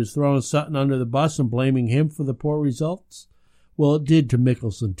like he was throwing Sutton under the bus and blaming him for the poor results? Well, it did to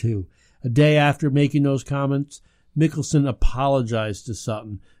Mickelson, too. A day after making those comments, Mickelson apologized to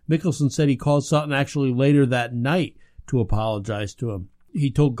Sutton. Mickelson said he called Sutton actually later that night to apologize to him.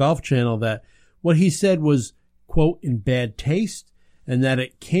 He told Golf Channel that what he said was, quote, "in bad taste," and that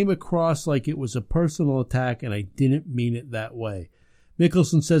it came across like it was a personal attack and I didn't mean it that way.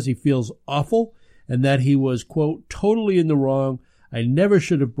 Mickelson says he feels awful and that he was, quote, "totally in the wrong. I never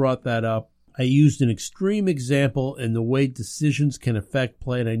should have brought that up. I used an extreme example in the way decisions can affect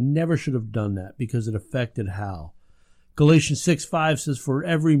play, and I never should have done that because it affected Hal." Galatians 6:5 says, "For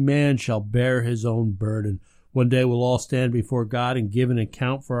every man shall bear his own burden." One day we'll all stand before God and give an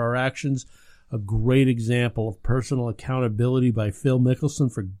account for our actions. A great example of personal accountability by Phil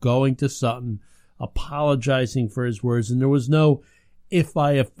Mickelson for going to Sutton, apologizing for his words, and there was no "if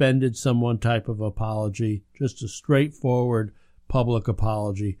I offended someone" type of apology, just a straightforward public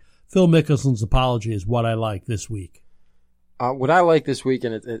apology. Phil Mickelson's apology is what I like this week. What I like this week,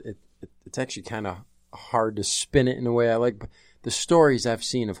 and it's actually kind of hard to spin it in a way I like, but the stories I've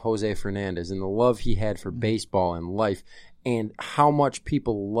seen of Jose Fernandez and the love he had for baseball and life and how much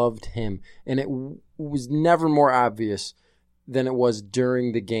people loved him. And it was never more obvious than it was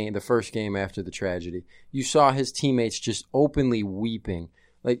during the game, the first game after the tragedy. You saw his teammates just openly weeping.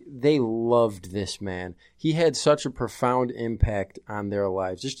 Like, they loved this man. He had such a profound impact on their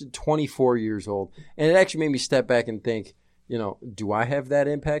lives, just at 24 years old. And it actually made me step back and think, do I have that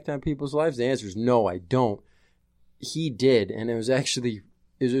impact on people's lives? The answer is no, I don't. He did, and it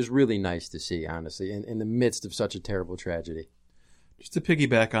was really nice to see, honestly, in the midst of such a terrible tragedy. Just to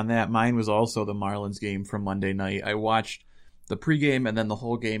piggyback on that, mine was also the Marlins game from Monday night. I watched the pregame and then the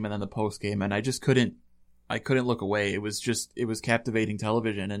whole game and then the postgame, and I couldn't look away. It was captivating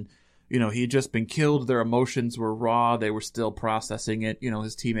television. And, he had just been killed. Their emotions were raw. They were still processing it,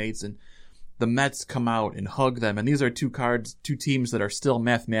 his teammates, and the Mets come out and hug them. And these are two teams that are still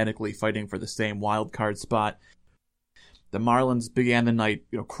mathematically fighting for the same wild card spot. The Marlins began the night,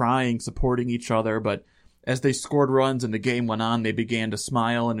 crying, supporting each other, but as they scored runs and the game went on, they began to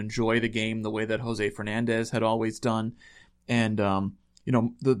smile and enjoy the game the way that Jose Fernandez had always done. And,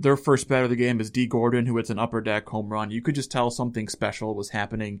 their first batter of the game is D. Gordon, who hits an upper deck home run. You could just tell something special was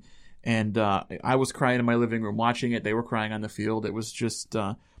happening. And I was crying in my living room watching it. They were crying on the field. It was just,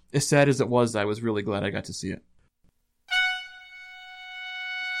 as sad as it was, I was really glad I got to see it.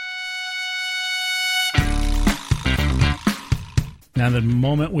 Now the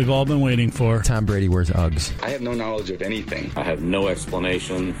moment we've all been waiting for. Tom Brady wears Uggs. I have no knowledge of anything. I have no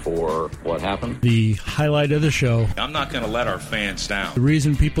explanation for what happened. The highlight of the show. I'm not going to let our fans down. The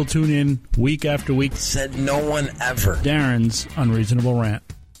reason people tune in week after week. Said no one ever. Darren's Unreasonable Rant.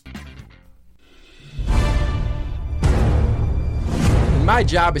 My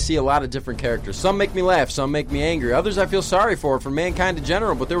job is to see a lot of different characters. Some make me laugh, some make me angry. Others I feel sorry for mankind in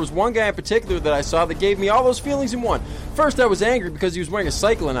general. But there was one guy in particular that I saw that gave me all those feelings in one. First, I was angry because he was wearing a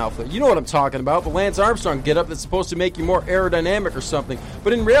cycling outfit. You know what I'm talking about, the Lance Armstrong getup that's supposed to make you more aerodynamic or something.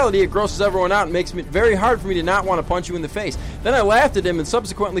 But in reality, it grosses everyone out and makes it very hard for me to not want to punch you in the face. Then I laughed at him and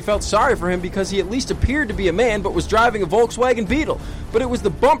subsequently felt sorry for him because he at least appeared to be a man but was driving a Volkswagen Beetle. But it was the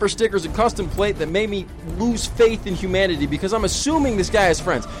bumper stickers and custom plate that made me lose faith in humanity because I'm assuming this guy has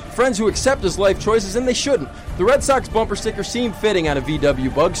friends who accept his life choices, and they shouldn't. The Red Sox bumper sticker seemed fitting on a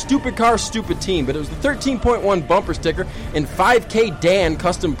VW Bug. Stupid car, stupid team. But it was the 13.1 bumper sticker and 5K Dan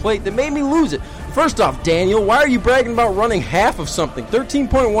custom plate that made me lose it. First off, Daniel, why are you bragging about running half of something?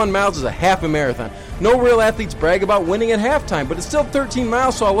 13.1 miles is a half a marathon. No real athletes brag about winning at halftime, but it's still 13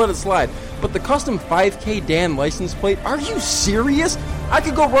 miles, so I'll let it slide. But the custom 5K Dan license plate, are you serious? I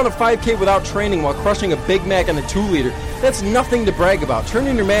could go run a 5K without training while crushing a Big Mac and a 2-liter. That's nothing to brag about. Turn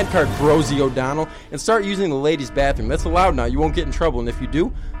in your man card, Rosie O'Donnell, and start using the ladies' bathroom. That's allowed now. You won't get in trouble, and if you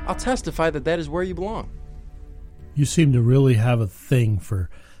do, I'll testify that that is where you belong. You seem to really have a thing for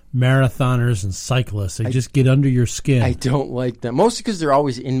marathoners and cyclists. They just get under your skin. I don't like them. Mostly because they're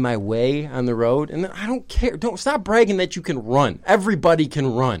always in my way on the road, and I don't care. Don't stop bragging that you can run. Everybody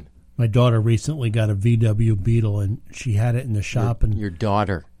can run. My daughter recently got a VW Beetle, and she had it in the shop. Your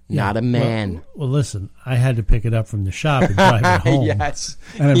daughter, not a man. Well, listen, I had to pick it up from the shop and drive it home. Yes.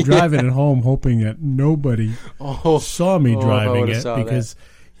 And I'm driving it home hoping that nobody saw me driving it. Because,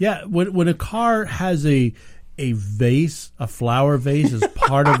 when a car has a vase, a flower vase, as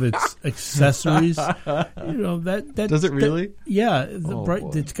part of its accessories, that does it really?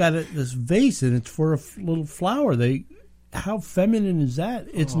 It's got this vase, and it's for a little flower. How feminine is that?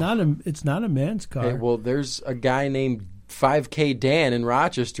 It's not a man's car. Hey, well, there's a guy named 5K Dan in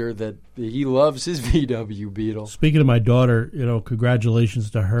Rochester that he loves his VW Beetle. Speaking of my daughter, congratulations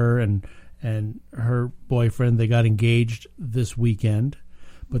to her and her boyfriend. They got engaged this weekend,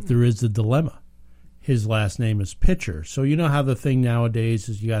 but there is the dilemma. His last name is Pitcher. So you know how the thing nowadays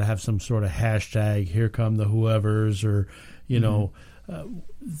is you got to have some sort of hashtag, here come the whoever's, or, so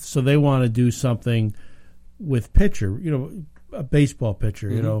they want to do something with pitcher, a baseball pitcher,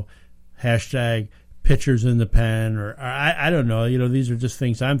 hashtag pitchers in the pen, or I don't know, these are just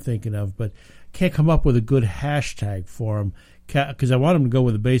things I'm thinking of, but can't come up with a good hashtag for them because I want them to go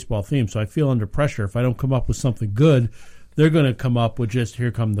with a baseball theme. So I feel under pressure. If I don't come up with something good, they're going to come up with just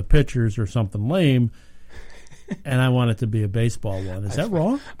here come the pitchers or something lame. And I want it to be a baseball one. Is that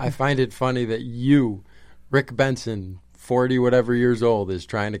wrong? I find it funny that you, Rick Benson, 40 whatever years old, is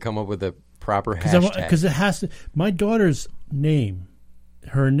trying to come up with a proper hashtag. Because it has to. My daughter's name,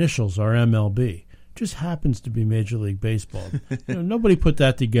 her initials are MLB. Just happens to be Major League Baseball. Nobody put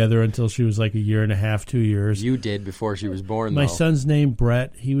that together until she was like a year and a half, 2 years. You did before she was born, My son's name,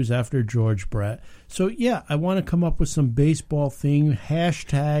 Brett. He was after George Brett. So, yeah, I want to come up with some baseball thing,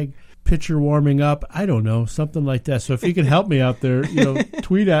 hashtag pitcher warming up. I don't know, something like that. So if you can help me out there,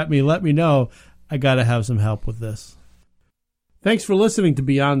 tweet at me, let me know. I got to have some help with this. Thanks for listening to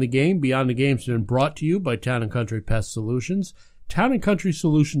Beyond the Game. Beyond the Game's been brought to you by Town & Country Pest Solutions,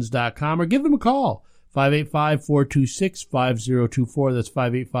 townandcountrysolutions.com, or give them a call, 585-426-5024. That's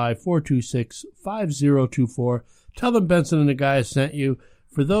 585-426-5024. Tell them Benson and the guys sent you.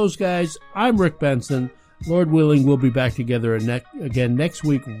 For those guys, I'm Rick Benson. Lord willing, we'll be back together again next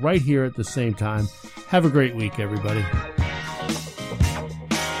week right here at the same time. Have a great week, everybody.